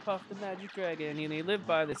actually Puff the Magic Dragon, and he lived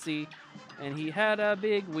by the sea. And he had a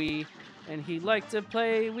big Wii, and he liked to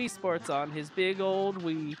play Wii Sports on his big old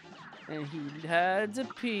Wii. And he had to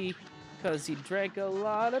pee, 'cause he drank a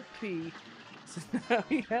lot of pee. So now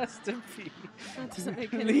he has to pee. That doesn't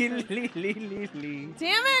make any sense. Lee.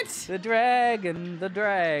 Damn it! The dragon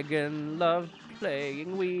loved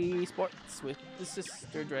playing Wii Sports with the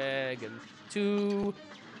sister dragon 2.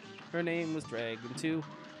 Her name was Dragon 2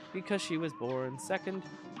 because she was born second.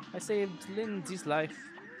 I saved Lindsay's life,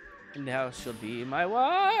 and now she'll be my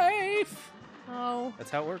wife. Oh. That's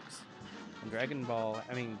how it works. In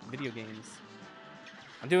video games.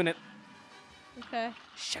 I'm doing it. Okay.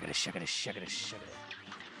 Shugga.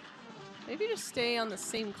 Maybe just stay on the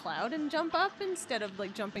same cloud and jump up instead of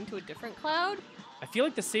like jumping to a different cloud. I feel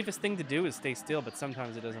like the safest thing to do is stay still, but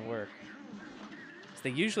sometimes it doesn't work. 'Cause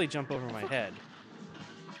they usually jump over my head.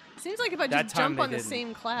 Seems like if I That just time jump they on the didn't.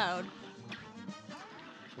 same cloud,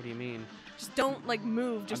 What do you mean? just don't like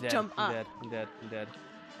move, just I'm dead. jump up. I'm dead.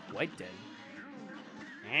 Quite dead.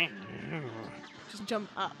 Just jump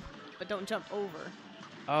up. but don't jump over.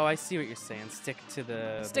 Oh, I see what you're saying. Stick to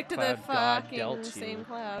the Stick to cloud the God fucking dealt you. same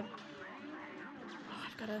cloud. Oh,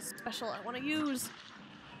 I've got a special I want to use.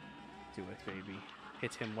 Do it, baby.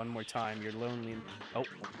 Hit him one more time. You're lonely. Oh,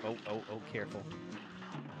 careful.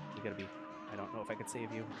 You gotta be. I don't know if I could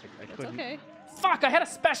save you. I It's couldn't. okay. Fuck! I had a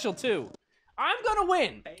special too. I'm gonna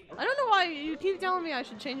win. I don't know why you keep telling me I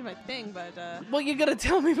should change my thing, but Well, you gotta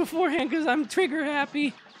tell me beforehand because I'm trigger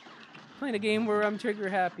happy. Playing a game where I'm trigger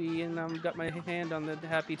happy and I'm got my hand on the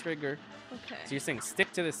happy trigger. okay. So you're saying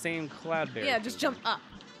stick to the same cloud barrier? Yeah, just jump up.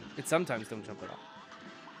 It sometimes don't jump at all.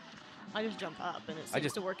 I just jump up, and it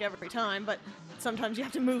seems to work every time. But sometimes you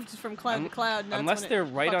have to move from cloud to cloud. And that's Unless when they're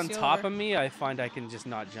it right fucks on you top over. of me, I find I can just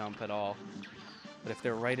not jump at all. But if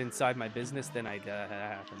they're right inside my business, then that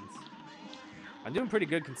happens. I'm doing pretty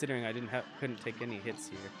good considering I couldn't take any hits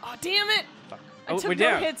here. Oh damn it! Fuck. I Oh, took we're no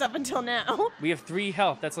down. hits up until now. We have 3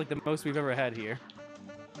 health. That's like the most we've ever had here.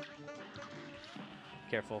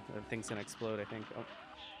 Careful, the thing's gonna explode, I think. Oh,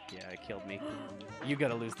 yeah, it killed me. You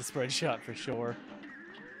gotta lose the spread shot for sure.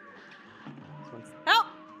 This one's... Help!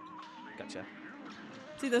 Gotcha.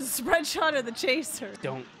 See the spread shot or the chaser?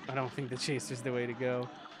 I don't think the chaser's the way to go.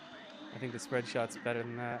 I think the spread shot's better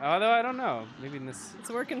than that. Although, I don't know. Maybe in this... It's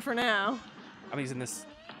working for now. I'm using this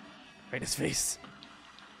right in his face.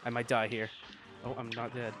 I might die here. Oh, I'm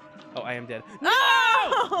not dead. Oh, I am dead.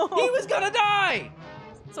 No! He was gonna die!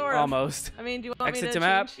 Sort of. Almost. I mean, do you want Exit me to to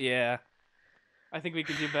map? change? Yeah. I think we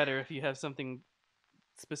could do better if you have something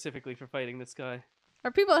specifically for fighting this guy.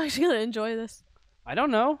 Are people actually gonna enjoy this? I don't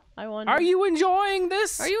know. I wonder. Are you enjoying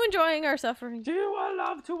this? Are you enjoying our suffering? Do you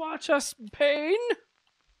love to watch us pain?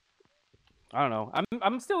 I don't know.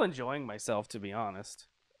 I'm still enjoying myself, to be honest.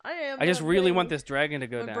 I am. I just really want this dragon to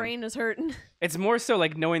go My down. brain is hurting. It's more so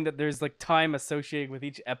like knowing that there's like time associated with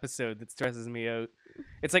each episode that stresses me out.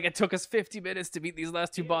 It's like it took us 50 minutes to beat these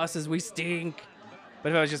last 2 bosses. We stink.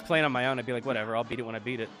 But if I was just playing on my own, I'd be like, whatever, I'll beat it when I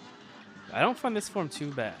beat it. I don't find this form too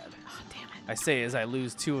bad. Oh, damn it. I say as I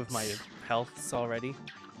lose 2 of my healths already.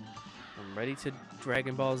 I'm ready to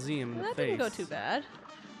Dragon Ball Z him in the That face. didn't go too bad.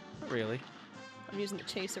 Not really. I'm using the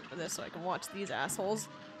chaser for this so I can watch these assholes.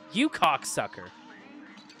 You cocksucker.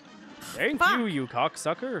 Thank Fuck. you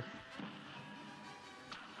cocksucker.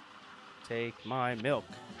 Take my milk.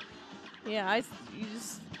 Yeah,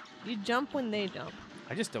 you jump when they jump.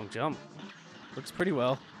 I just don't jump. Works pretty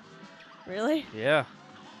well. Really? Yeah.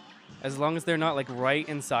 As long as they're not like right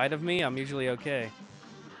inside of me, I'm usually okay.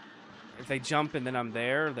 If they jump and then I'm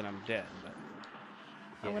there, then I'm dead.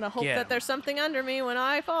 But, I'm gonna hope get that 'em. there's something under me when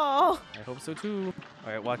I fall. I hope so too.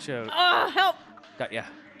 All right, watch out. Ah, help! Got ya.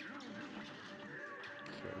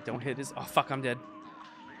 Okay, don't hit his. Oh fuck, I'm dead.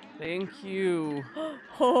 Thank you.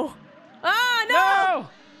 Oh. Ah, no! No!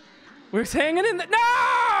 We're hanging in there.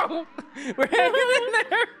 No! We're hanging in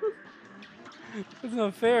there. It's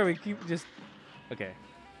not fair. We keep just. Okay.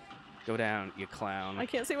 Go down, you clown. I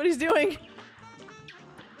can't see what he's doing.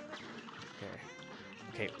 Okay.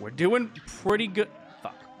 Okay, we're doing pretty good.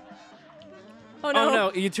 Fuck. Oh no. Oh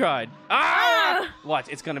no, you tried. Ah! Ah! Watch,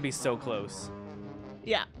 it's gonna be so close.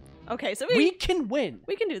 Yeah. Okay, so We can win.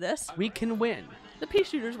 we can do this. We can win. The pea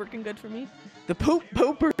shooter's working good for me. The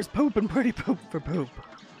pooper's pooping pretty poop for poop.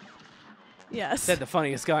 Yes. Said the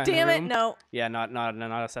funniest guy in Damn the it, room. no. Yeah, not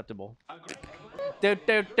acceptable.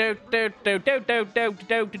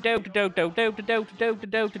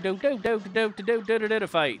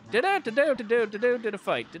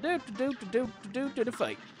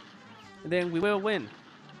 Fight. And then we will win.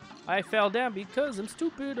 I fell down because I'm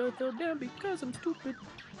stupid. I fell down because I'm stupid.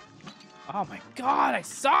 Oh my god, I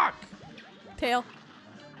suck! Tail.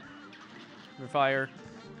 For fire.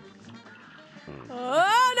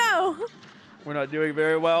 Oh no! We're not doing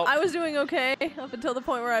very well. I was doing okay up until the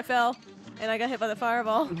point where I fell and I got hit by the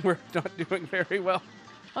fireball. We're not doing very well.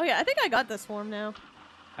 Oh yeah, I think I got this form now.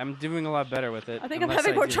 I'm doing a lot better with it. I think I'm unless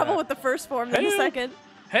having more do trouble that. with the first form than the Help! second.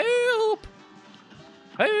 Help!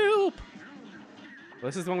 Help! Well,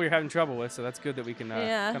 this is the one we were having trouble with, so that's good that we can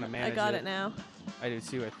Yeah, kind of manage I got it now. I do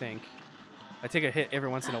too, I think. I take a hit every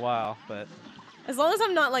once in a while, but As long as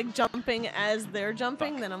I'm not like jumping as they're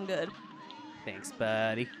jumping, Fuck. then I'm good. thanks,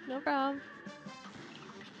 buddy. No problem.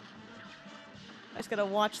 I just gotta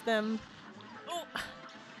watch them. Oh.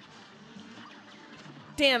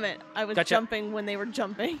 Damn it! I was Gotcha. jumping when they were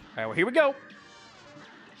jumping. All right, well, here we go.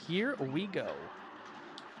 Here we go.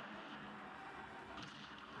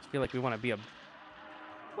 I feel like we want to be a...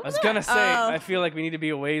 I was gonna say, I feel like we need to be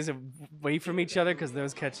a ways away from each other because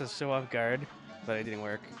those catch us so off guard, but it didn't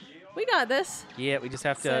work. We got this. Yeah, we just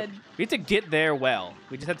have to... Said- We have to get there well.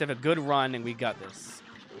 We just have to have a good run, and we got this.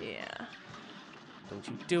 Yeah. Don't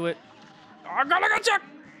you do it. Oh, God, I got you!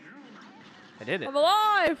 I did it. I'm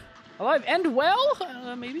alive! Alive and well?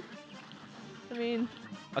 Maybe? I mean...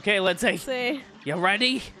 Okay, let's Let's see. You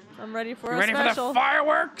ready? I'm ready for You a ready special. for the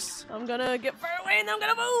fireworks? I'm gonna get far away and I'm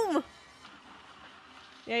gonna boom!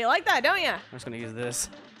 Yeah, you like that, don't ya? I'm just gonna use this.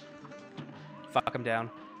 Fuck him down.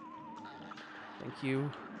 Thank you.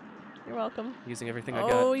 You're welcome. Using everything I Oh,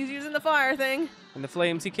 got. he's using the fire thing. And the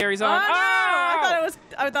flames he carries Oh, on. no! Oh!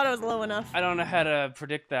 I thought it was low enough. I don't know how to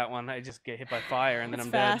predict that one. I just get hit by fire and then It's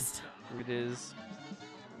I'm fast. dead. It is.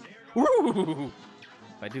 Woo!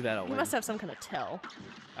 If I do that, I'll You win. must have some kind of tell.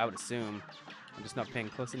 I would assume. I'm just not paying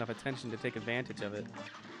close enough attention to take advantage of it.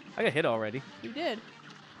 I got hit already. You did.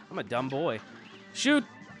 I'm a dumb boy. Shoot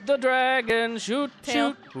the dragon, shoot,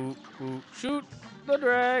 Tail. shoot, shoot the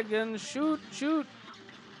dragon, shoot, shoot.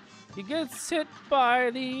 He gets hit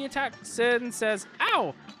by the attacks and says,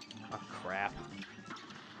 ow! Oh, crap.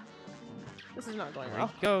 This is not going There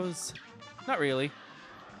well. he goes. Not really.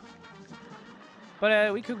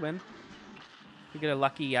 But we could win. We get a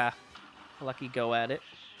lucky go at it.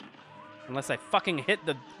 Unless I fucking hit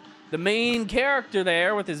the main character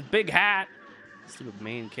there with his big hat. Stupid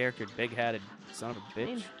main character, big-hatted son of a bitch.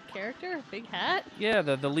 Main character? Big hat? Yeah,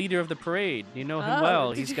 the leader of the parade. You know him Oh, well.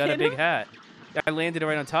 did He's you got a hit big him? hat. I landed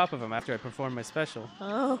right on top of him after I performed my special.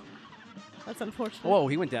 Oh. That's unfortunate. Whoa,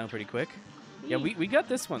 he went down pretty quick. Yeah, Eek. we got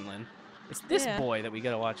this one, Lynn. It's this Yeah. boy that we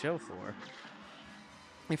gotta watch out for.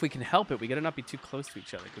 If we can help it, we gotta not be too close to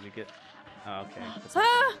each other because we get. Oh, okay. That's not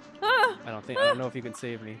Ah! Ah! I don't know if you can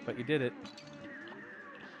save me, but you did it.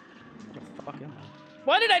 What the fuck am I?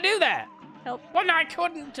 Why did I do that? Help. When I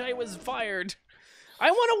couldn't, I was fired. I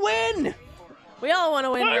want to win. We all want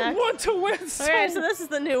to win I next. want to win. So Okay, so this is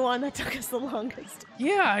the new one that took us the longest.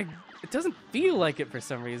 yeah, it doesn't feel like it for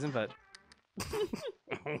some reason, but.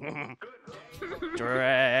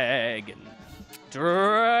 Dragon.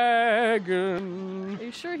 Dragon. Are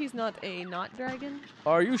you sure he's not a not dragon?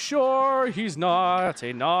 Are you sure he's not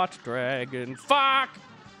a not dragon? Fuck!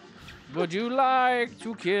 Would you like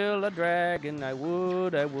to kill a dragon? I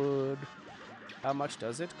would, I would. How much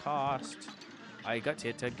does it cost? I got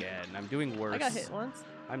hit again. I'm doing worse. I got hit once.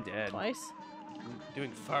 I'm dead. Twice. I'm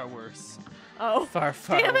doing far worse. Oh. Far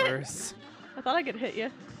Damn it. worse. I thought I could hit you.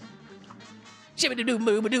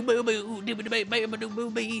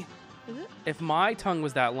 Is it? If my tongue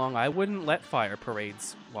was that long, I wouldn't let fire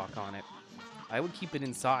parades walk on it. I would keep it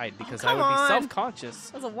inside because I come would be on. self-conscious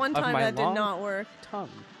That was the one of time my that did long not work. tongue.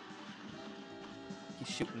 He's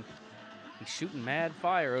shooting mad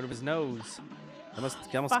fire out of his nose. I must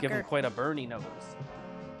give him Fucker. quite a burny nose.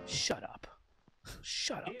 Shut up.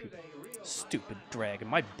 Shut up, you stupid dragon.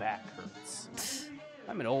 My back hurts.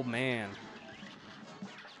 I'm an old man.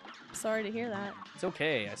 Sorry to hear that. It's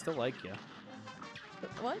okay. I still like you.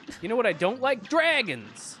 What? You know what I don't like?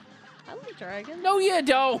 Dragons. I like dragons. No, you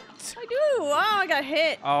don't. I do. Oh, I got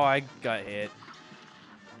hit. Oh, I got hit.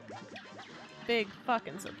 Big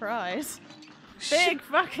fucking surprise. Big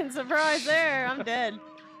fucking surprise there. I'm dead.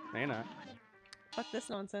 No, you're not. Fuck this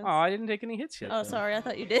nonsense. Oh, I didn't take any hits yet. Oh, though. sorry. I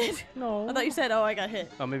thought you did. No. I thought you said, oh, I got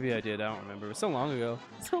hit. Oh, maybe I did. I don't remember. It was so long ago.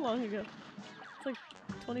 So long ago. It's like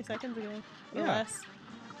 20 seconds ago. Or Yeah. less.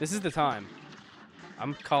 This is the time.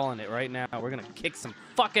 I'm calling it right now. We're gonna kick some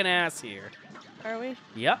fucking ass here. Are we?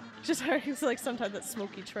 Yep. Just it's like sometimes that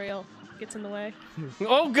smoky trail gets in the way.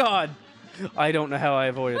 Oh God! I don't know how I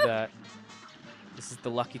avoided that. This is the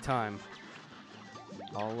lucky time.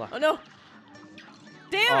 All luck. Oh no!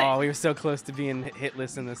 Damn it! Oh, we were so close to being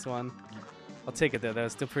hitless in this one. I'll take it though. That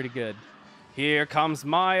was still pretty good. Here comes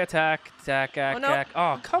my attack. Attack, Oh, no. attack.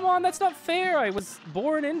 Oh, come on. That's not fair. I was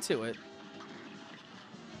born into it.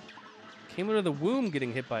 Came out of the womb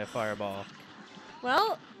getting hit by a fireball.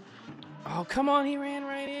 Well, Oh, come on. He ran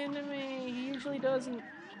right into me. He usually doesn't.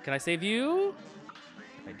 Can I save you?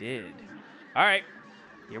 I did. All right.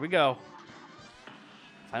 Here we go.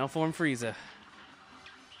 Final form Frieza.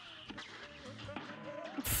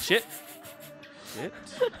 Shit. Shit.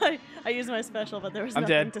 I used my special, but there was I'm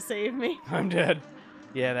nothing dead. to save me. I'm dead.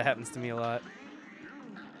 Yeah, that happens to me a lot.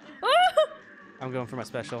 Ah! I'm going for my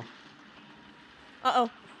special. Uh-oh.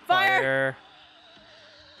 Fire!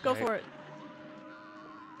 Go Alright. for it.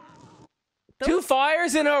 Two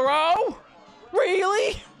fires in a row?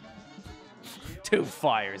 Really? Two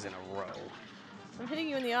fires in a row. I'm hitting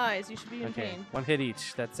you in the eyes. You should be in Okay, pain. one hit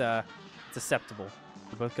each. That's it's acceptable.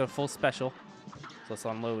 We both got a full special, so let's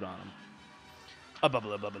unload on them. Oh,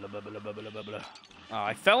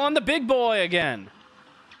 I fell on the big boy again.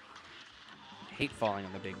 I hate falling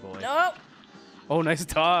on the big boy. No! Oh, nice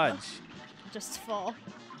dodge. Just fall.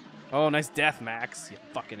 Oh, nice death, Max. You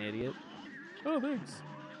fucking idiot. Oh, thanks.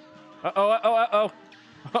 Uh-oh, uh-oh, uh-oh.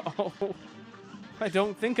 Uh-oh. I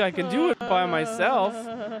don't think I can do it by myself.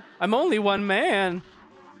 I'm only one man.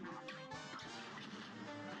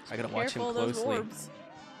 I gotta watch him Careful of those closely. orbs.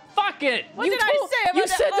 Fuck it! What did I say about You the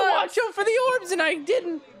said to orbs? watch out for the orbs, and I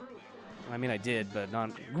didn't. I mean, I did, but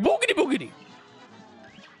not. Boogity boogity.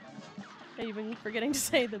 Hey, you've been forgetting to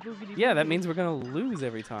say the boogity. Yeah, that boogity. means we're gonna lose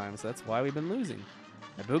every time, so that's why we've been losing.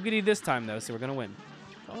 I boogity this time though, so we're gonna win.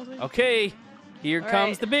 Okay, here All comes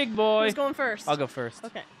right. the big boy. Who's going first? I'll go first.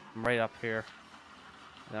 Okay. I'm right up here.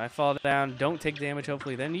 Then I fall down. Don't take damage.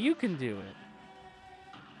 Hopefully, then you can do it.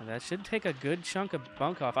 And that should take a good chunk of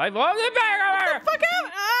bunk off. Fuck out!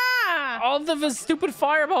 Ah! All the stupid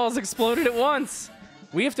fireballs exploded at once.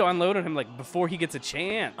 We have to unload on him like before he gets a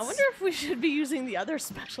chance. I wonder if we should be using the other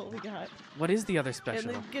special we got. What is the other special?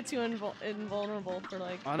 It gets you invulnerable for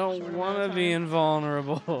like. I don't want to be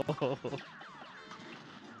invulnerable.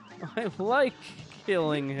 I like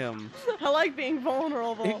killing him. I like being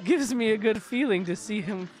vulnerable. It gives me a good feeling to see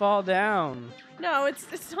him fall down. No,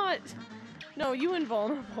 it's not. No, you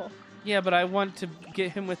invulnerable. Yeah, but I want to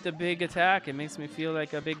get him with the big attack. It makes me feel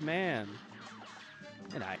like a big man.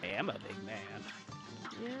 And I am a big man.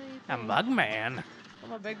 Yeah, you A can. mug man.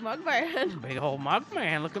 I'm a big mug man. Big old mug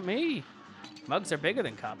man. Look at me. Mugs are bigger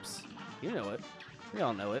than cups. You know it. We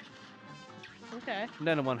all know it. Okay. I'm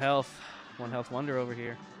down to 1 health. 1 health wonder over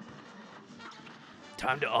here.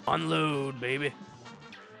 Time to unload, baby.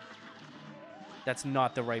 That's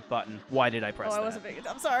not the right button. Why did I press Oh, that? I wasn't big.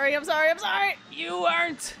 I'm sorry. I'm sorry. I'm sorry. You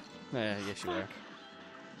aren't. Yes, you are.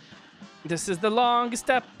 This is the longest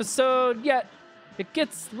episode yet. It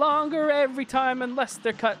gets longer every time unless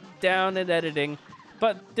they're cut down in editing.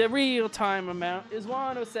 But the real time amount is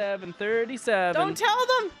 107:37. Don't tell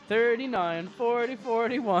them. 39, 40,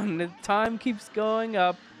 41. The time keeps going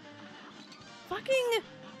up. Fucking.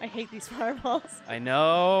 I hate these fireballs. I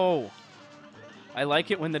know. I like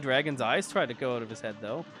it when the dragon's eyes try to go out of his head,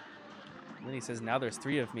 though. And then he says, now there's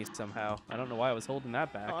 3 of me somehow. I don't know why I was holding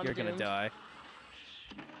that back. Oh, I'm You're going to doomed. die.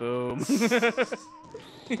 Boom. The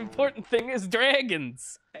important thing is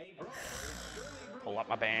dragons. Pull up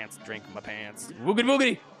my pants, drink my pants. Woogity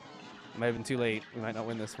boogity. It might have been too late. We might not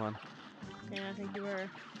win this one. Yeah, I think you were.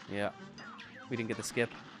 Yeah. We didn't get the skip.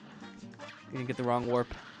 We didn't get the wrong warp.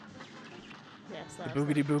 Yes, The that's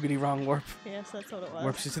boogity boogity wrong warp. Yes, that's what it was.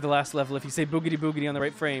 Warps you to the last level if you say boogity boogity on the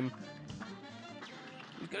right frame.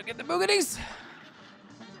 Who's gonna get the boogities?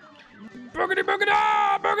 Boogity boogity!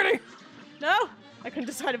 Ah, boogity! No! I couldn't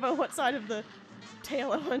decide about what side of the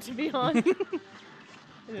tail I wanted to be on.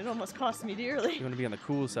 And it almost cost me dearly. You want to be on the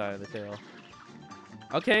cool side of the tail.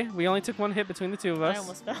 Okay, we only took 1 hit between the 2 of us. I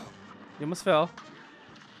almost fell. You almost fell.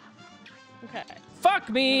 Okay. Fuck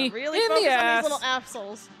me! I'm gonna really in focus the on ass! these little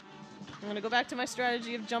assholes. I'm gonna go back to my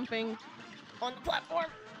strategy of jumping on the platform.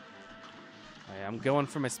 I'm going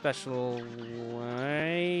for my special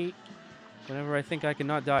wait. Whenever I think I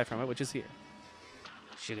cannot die from it, which is here.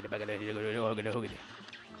 Shiggity buggity huggity huggity huggity.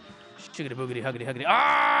 Shiggity boogity huggity huggity.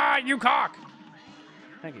 Ah, you cock!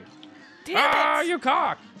 Thank you. Damn Ah, it! you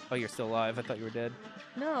cock! Oh, you're still alive. I thought you were dead.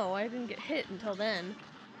 No, I didn't get hit until then.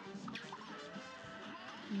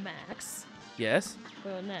 Max. Yes.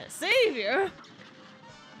 Goodness. Savior!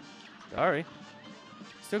 Sorry.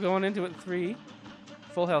 Still going into it 3.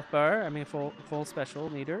 Full health bar. I mean, full special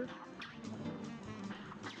meter.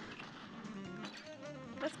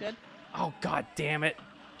 That's good. Oh, god damn it.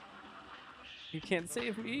 You can't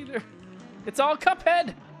save me either. It's all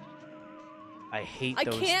Cuphead. I hate I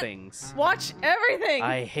those can't things. watch everything!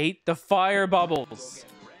 I hate the fire bubbles.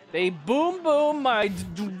 They boom boom my.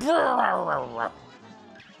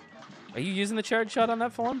 Are you using the charge shot on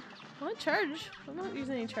that form? What charge? I'm not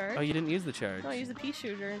using any charge. Oh, you didn't use the charge. No, I use the pea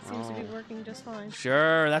shooter. It seems to be Oh. working just fine.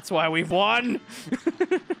 Sure, that's why we've won.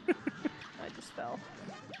 I just fell.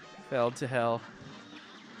 Fell to hell.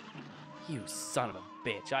 You son of a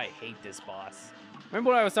bitch. I hate this boss.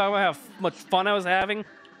 Remember when I was talking about how much fun I was having?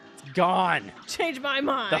 It's gone. Change my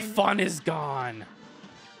mind. The fun is gone.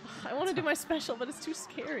 I want to do my special, but it's too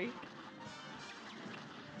scary.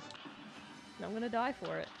 And I'm gonna die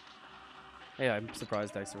for it. Hey, I'm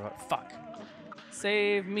surprised I survived. Fuck.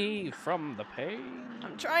 Save me from the pain.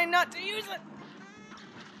 I'm trying not to use it.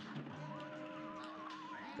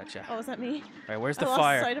 Gotcha. Oh, is that me? All right, where's I the lost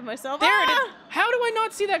fire? sight of myself. There it Ah! is. How do I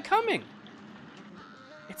not see that coming?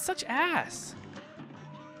 It's such ass.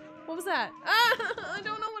 What was that? Ah! I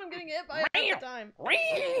don't know what I'm getting hit by at the time.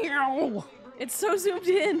 It's so zoomed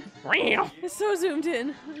in. It's so zoomed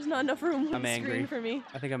in. There's not enough room on I'm the angry. screen for me.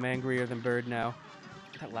 I think I'm angrier than Bird now.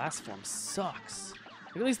 That last form sucks.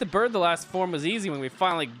 At least the Bird, the last form was easy when we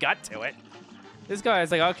finally got to it. This guy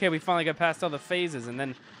is like, okay, we finally got past all the phases, and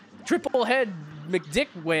then triple head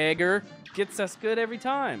McDickwagger gets us good every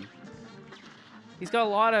time. He's got a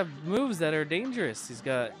lot of moves that are dangerous. He's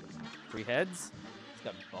got 3 heads. He's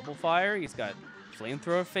got bubble fire. He's got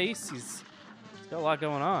flamethrower face. He's got a lot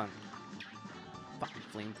going on. Fucking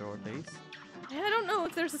flamethrower face. Yeah, I don't know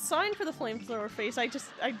if there's a sign for the flamethrower face.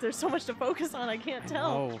 There's so much to focus on, I can't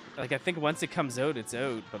tell. Oh, like I think once it comes out, it's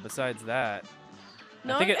out. But besides that,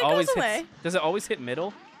 No, I think it always always goes away. hits. Does it always hit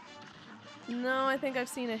middle? No, I think I've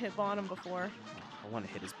seen it hit bottom before. I want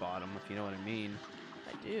to hit his bottom, if you know what I mean.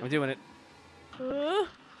 I do. I'm doing it. I'm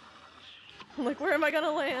like, where am I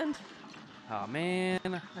gonna land? Oh man,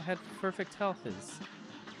 I had perfect health.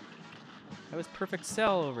 I was perfect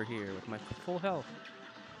cell over here with my full health.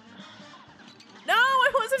 No,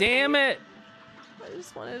 I wasn't. Damn it! I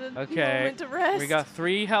just wanted a Okay, moment to rest. we got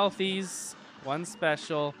 3 healthies, 1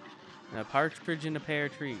 special, and a partridge in a pear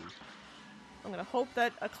tree. I'm gonna hope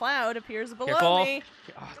that a cloud appears below Careful. me.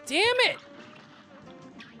 Oh, damn it!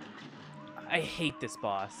 I hate this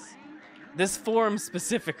boss. This form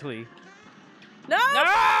specifically. No! No!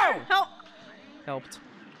 Help! Helped.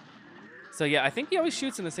 So yeah, I think he always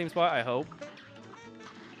shoots in the same spot, I hope.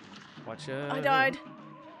 Watch out. I died.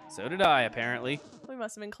 So did I, apparently. We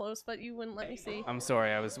must have been close, but you wouldn't let me see. I'm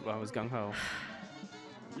sorry, I was gung-ho.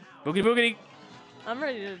 Boogity boogity! I'm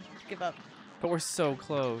ready to give up. But we're so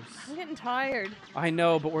close. I'm getting tired. I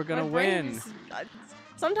know, but we're gonna My brain win.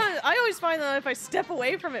 Sometimes I always find that if I step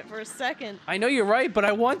away from it for a second. I know you're right, but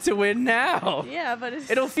I want to win now. Yeah, but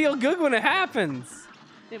It'll feel good when it happens.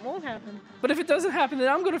 it won't happen. But if it doesn't happen, then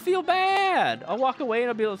I'm gonna feel bad. I'll walk away and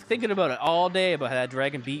I'll be thinking about it all day about how that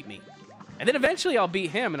dragon beat me. And then eventually I'll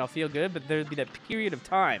beat him and I'll feel good, but there'll be that period of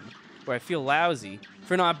time where I feel lousy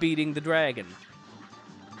for not beating the dragon.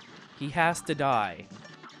 He has to die.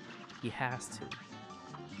 He has to.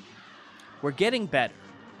 We're getting better.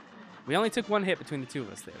 We only took 1 hit between the 2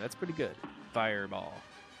 of us there. That's pretty good. Fireball.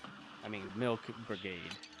 I mean, Milk Brigade.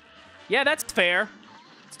 Yeah, that's fair.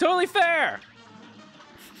 It's totally fair.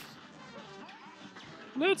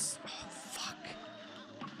 Let's... Oh, fuck.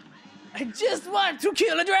 I just want to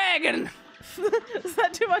kill a dragon. Is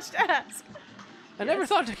that too much to ask? I never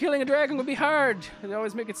thought killing a dragon would be hard. They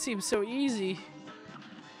always make it seem so easy.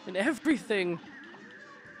 And everything.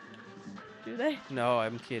 Do they? No,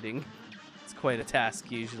 I'm kidding. It's quite a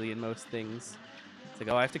task usually in most things. It's like,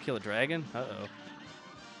 oh, I have to kill a dragon? Uh-oh.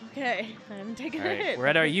 Okay, I haven't taken All a right, hit. we're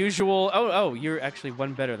at our usual... Oh, you're actually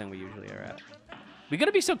 1 better than we usually are at. We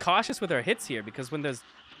gotta be so cautious with our hits here because when there's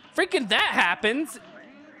freaking that happens,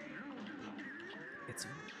 it's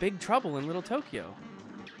big trouble in Little Tokyo.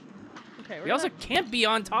 Okay, We also can't be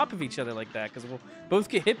on top of each other like that because we'll both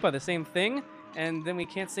get hit by the same thing and then we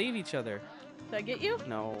can't save each other. Did I get you?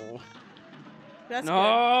 No. That's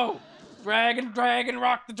No! Dragon, dragon,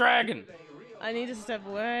 rock the dragon! good. I need to step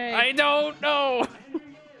away. I don't know!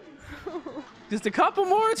 Just a couple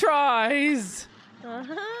more tries!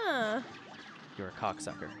 Uh-huh. You're a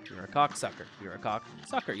cocksucker. You're a cocksucker. You're a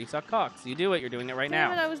cocksucker. You suck cocks. You do it. You're doing it right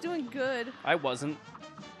Damn now. it, I was doing good. I wasn't.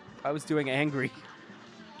 I was doing angry.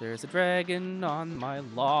 There's a dragon on my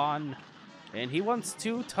lawn, and he wants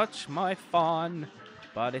to touch my fawn.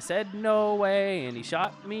 But I said no way, and he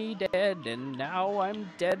shot me dead, and now I'm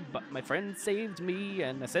dead. But my friend saved me,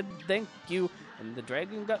 and I said thank you. And the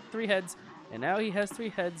dragon got 3 heads, and now he has 3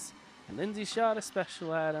 heads. And Lindsay shot a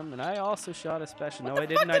special at him, and I also shot a special. What No, the I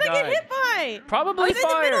didn't. fuck did I I died. get hit by? Probably I was in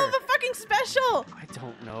the middle fire. of a fucking special. I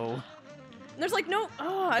don't know. And there's like no.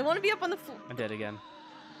 Oh, I want to be up on the floor. I'm dead again.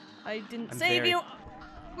 I didn't I'm save very- you.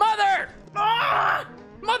 Mother! Ah!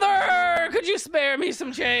 Mother! Could you spare me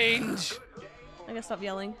some change? I gotta stop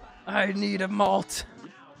yelling. I need a malt.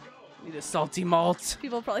 I need a salty malt.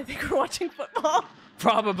 People probably think we're watching football.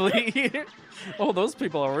 Probably. Oh, those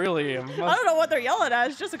people are really... I don't know what they're yelling at.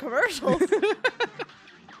 It's just a commercial.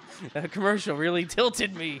 That commercial really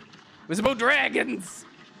tilted me. It was about dragons.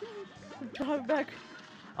 Brought back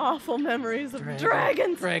awful memories of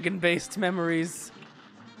dragons. Dragon-based memories.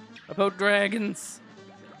 About dragons.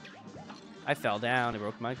 I fell down. I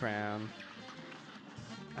broke my crown.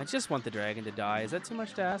 I just want the dragon to die. Is that too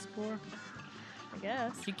much to ask for? I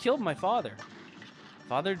guess. He killed my father.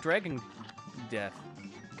 Father dragon death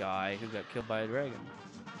guy who got killed by a dragon.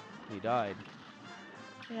 He died.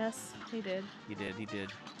 Yes, he did. He did. He did.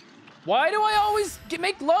 Why do I always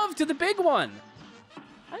make love to the big one?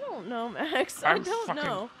 I don't know, Max. I don't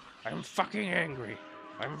know. I'm fucking angry.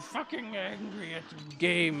 I'm fucking angry at the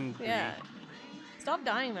game. Yeah. Stop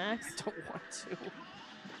dying, Max. I don't want to.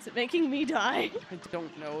 Is it making me die? I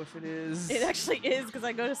don't know if it is. It actually is, because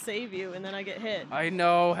I go to save you and then I get hit. I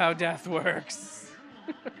know how death works.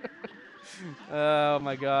 Oh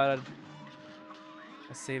my god.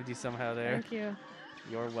 I saved you somehow there. Thank you.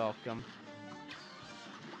 You're welcome.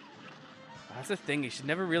 That's the thing. You should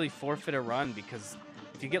never really forfeit a run because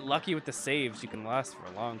if you get lucky with the saves, you can last for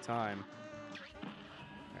a long time.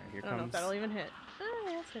 Alright, here I don't know if comes. that'll even hit. Oh,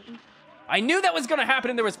 yeah, it's hitting. I knew that was gonna happen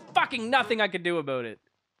and there was fucking nothing I could do about it.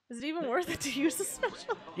 Is it even worth it to use the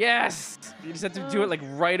special? Yes! You just have to do it like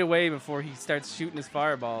right away before he starts shooting his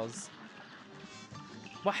fireballs.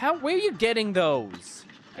 Well, where are you getting those?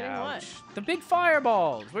 Getting what? Ouch. The big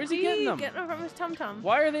fireballs. Where's he getting them? Getting them from his tum-tum.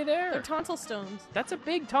 Why are they there? They're tonsil stones. That's a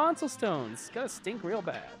big tonsil stone. It's gotta stink real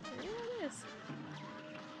bad. Yeah, it is.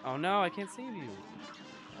 Oh no, I can't save you.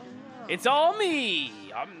 Oh, no. It's all me!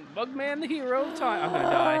 I'm Bugman the hero of time. I'm gonna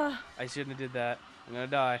die. I shouldn't have did that. I'm gonna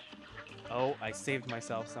die. Oh, I saved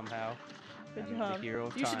myself somehow. Good I'm job. the hero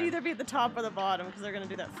of You should time. either be at the top or the bottom because they're gonna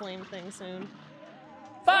do that flame thing soon.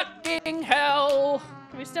 Fucking hell!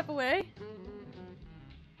 Can we step away?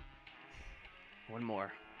 One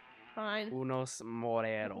more. Fine. Unos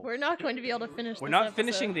morero. We're not going to be able to finish We're this not episode.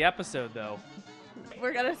 finishing the episode though.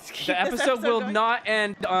 We're gonna keep The this episode will going. not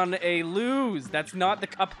end on a lose. That's not the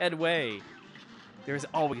Cuphead way. There is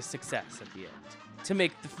always success at the end. To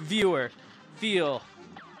make the viewer feel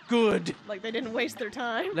good. Like they didn't waste their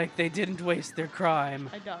time. Like they didn't waste their crime.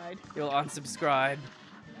 I died. You'll unsubscribe.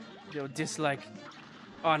 You'll dislike,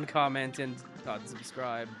 uncomment, and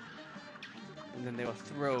unsubscribe. And then they will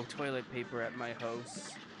throw toilet paper at my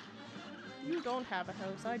house. You don't have a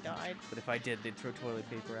house. I died. But if I did, they'd throw toilet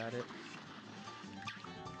paper at it.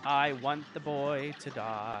 I want the boy to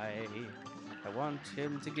die. I want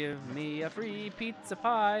him to give me a free pizza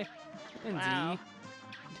pie. Indeed. Wow.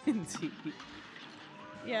 Indeed.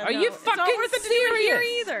 Yeah. Are no, you it's not fucking worth it to do it here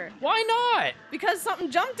serious? either. Why not? Because something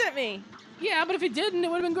jumped at me. Yeah, but if it didn't, it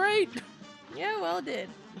would have been great. Yeah, well, it did.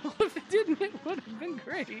 Well, if it didn't, it would have been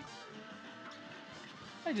great.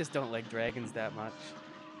 I just don't like dragons that much.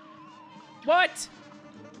 What?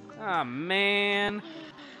 Ah, man.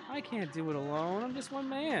 I can't do it alone. I'm just one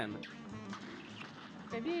man.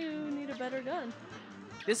 Maybe you need a better gun.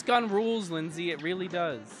 This gun rules, Lindsay. It really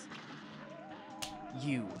does.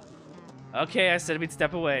 You. Okay, I said we'd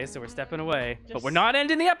step away, so we're stepping away. But we're not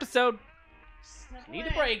ending the episode. Need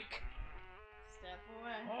a break. Step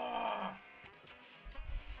away.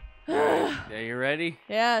 Yeah, you ready?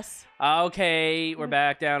 Yes. Okay, we're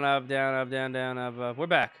back. Down, up, down, up, down, down, up, up. We're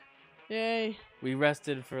back. Yay. We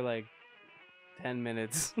rested for like 10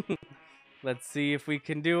 minutes. Let's see if we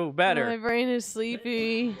can do better. My brain is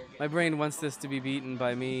sleepy. My brain wants this to be beaten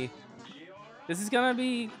by me. This is gonna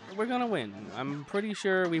be... We're gonna win. I'm pretty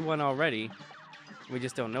sure we won already. We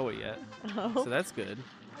just don't know it yet. Oh, So that's good.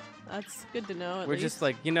 that's good to know. At We're least. just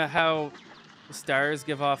like... You know how stars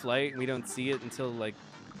give off light and we don't see it until like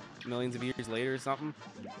millions of years later or something?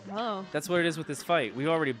 Oh. That's what it is with this fight. We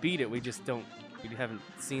already beat it. We just don't... We haven't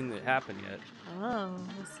seen it happen yet. Oh,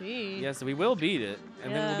 I see. Yeah, so we will beat it.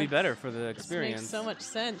 And then we'll be Yeah. better for the This experience. makes so much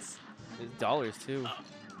sense. It's dollars too.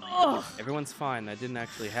 Oh. Everyone's fine. That didn't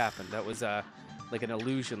actually happen. That was like an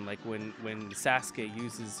illusion, like when Sasuke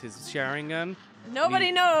uses his Sharingan.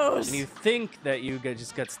 Nobody knows. And you think that you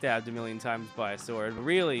just got stabbed a million times by a sword, but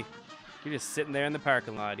really, you're just sitting there in the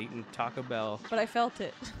parking lot eating Taco Bell. But I felt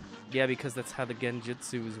it. Yeah, because that's how the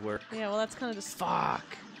Genjutsus work. Yeah, well, that's kind of just. Fuck.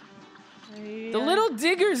 The The little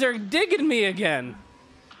diggers are digging me again.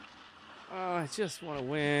 Oh, I just want to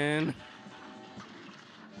win.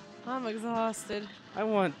 I'm exhausted. I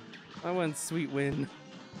want sweet wind.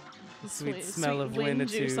 The sweet smell of wind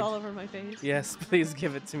winitude. juice all over my face. Yes, please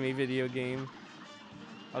give it to me, video game.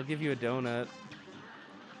 I'll give you a donut.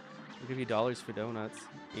 I'll give you dollars for donuts.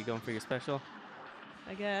 Are you going for your special?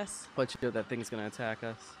 I guess. But you know that thing's gonna attack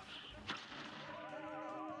us.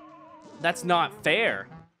 That's not fair.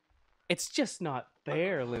 It's just not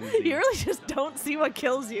fair, Lindsay. You really just don't see what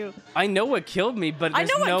kills you. I know what killed me, but I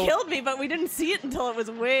there's know no... what killed me, but we didn't see it until it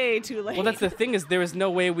was way too late. Well, that's the thing is there was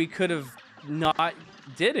no way we could have not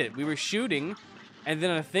did it. We were shooting, and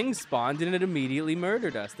then a thing spawned, and it immediately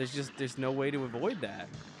murdered us. There's no way to avoid that.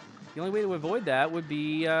 The only way to avoid that would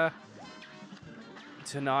be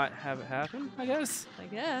to not have it happen, I guess. I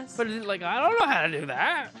guess. But like, I don't know how to do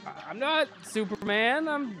that. I'm not Superman.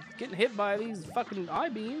 I'm getting hit by these fucking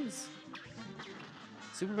I-beams.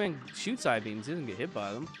 Superman shoots I-beams. He doesn't get hit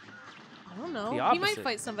by them. I don't know. the He might opposite.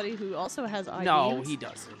 fight somebody who also has eye No, beams. he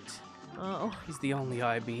doesn't. Oh. He's the only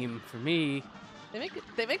I-beam for me. They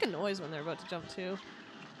make a noise when they're about to jump too.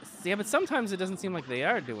 Yeah, but sometimes it doesn't seem like they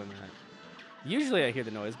are doing that. Usually I hear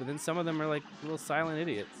the noise, but then some of them are like little silent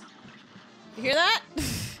idiots. You hear that?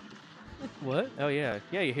 What? Oh, yeah.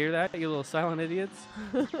 Yeah, you hear that, you little silent idiots?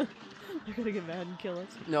 They're gonna get mad and kill us.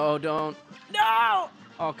 No, don't. No!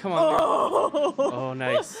 Oh, come on. Oh, Oh,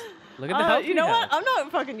 nice. Look at the health you know we what? have. I'm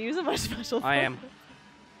not fucking using my special. I am.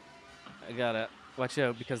 I gotta watch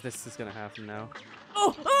out because this is gonna happen now.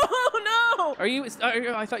 Oh no! Are you?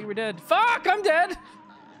 I thought you were dead. Fuck! I'm dead.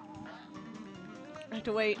 I have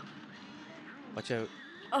to wait. Watch out.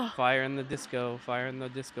 Oh. Fire in the disco. Fire in the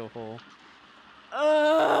disco hole.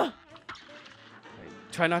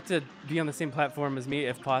 Try not to be on the same platform as me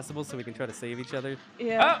if possible, so we can try to save each other.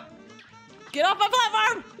 Yeah. Oh! Get off my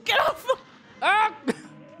platform! Get off! Ah!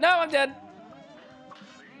 No, I'm dead.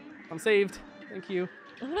 I'm saved. Thank you.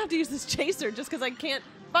 I'm gonna have to use this chaser just because I can't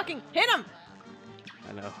fucking hit him.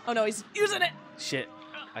 I know. Oh no, he's using it. Shit.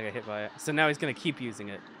 I got hit by it. So now he's gonna keep using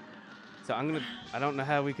it. So I don't know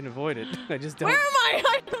how we can avoid it. I just don't. Where am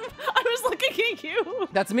I? I was looking at you.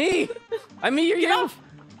 That's me. I'm me, you're Get you. off.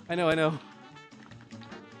 I know.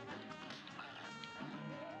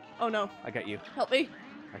 Oh no. I got you. Help me.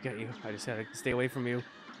 I got you. I just had to stay away from you.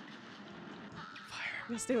 Fire. I'm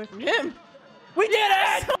gonna stay away from him. We did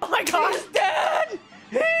it! Oh my god. He's dead!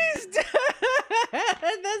 He's dead!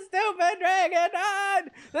 The stupid dragon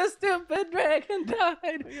died! The stupid dragon died!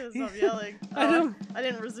 I'm gonna stop yelling. I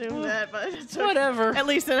didn't resume that, but it took Whatever. at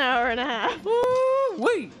least an hour and a half. Ooh,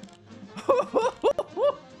 wait!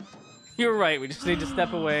 You're right, we just need to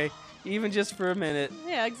step away, even just for a minute.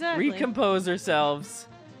 Yeah, exactly. Recompose ourselves,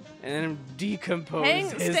 and then decompose Staying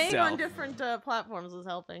on himself. different platforms is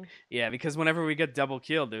helping. Yeah, because whenever we get double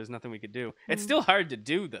killed, there's nothing we could do. It's still hard to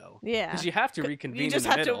do, though. Yeah. Because you have to reconvene You just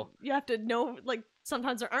in the have middle. you have to know, like,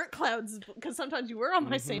 sometimes there aren't clouds, because sometimes you were on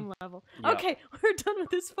my same level. Yep. Okay, we're done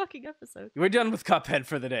with this fucking episode. We're done with Cuphead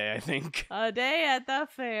for the day, I think. A day at the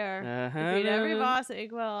fair. Defeat every boss at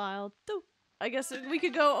Inkwell Isle. Doo. I guess we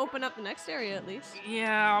could go open up the next area at least.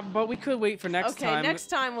 Yeah, but we could wait for next time. Okay, next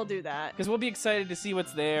time we'll do that. Because we'll be excited to see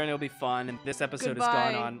what's there, and it'll be fun. And this episode has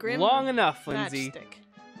Goodbye, gone on Grim long enough, Lindsay. Matchstick.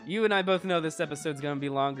 You and I both know this episode's going to be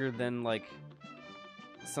longer than, like,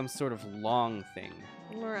 some sort of long thing.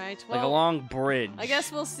 Alright, well, Like a long bridge. I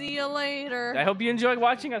guess we'll see you later. I hope you enjoyed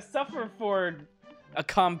watching us suffer for a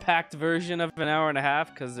compact version of an hour and a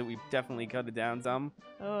half, because we definitely cut it down some.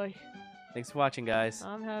 Oy, Thanks for watching, guys.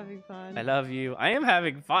 I'm having fun. I love you. I am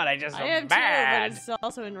having fun. I just I am am bad. too, but it's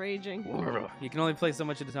also enraging. You can only play so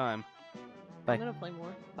much at a time. Bye. I'm gonna play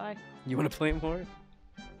more. Bye. You want to play more?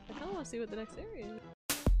 I kinda wanna see what the next area is.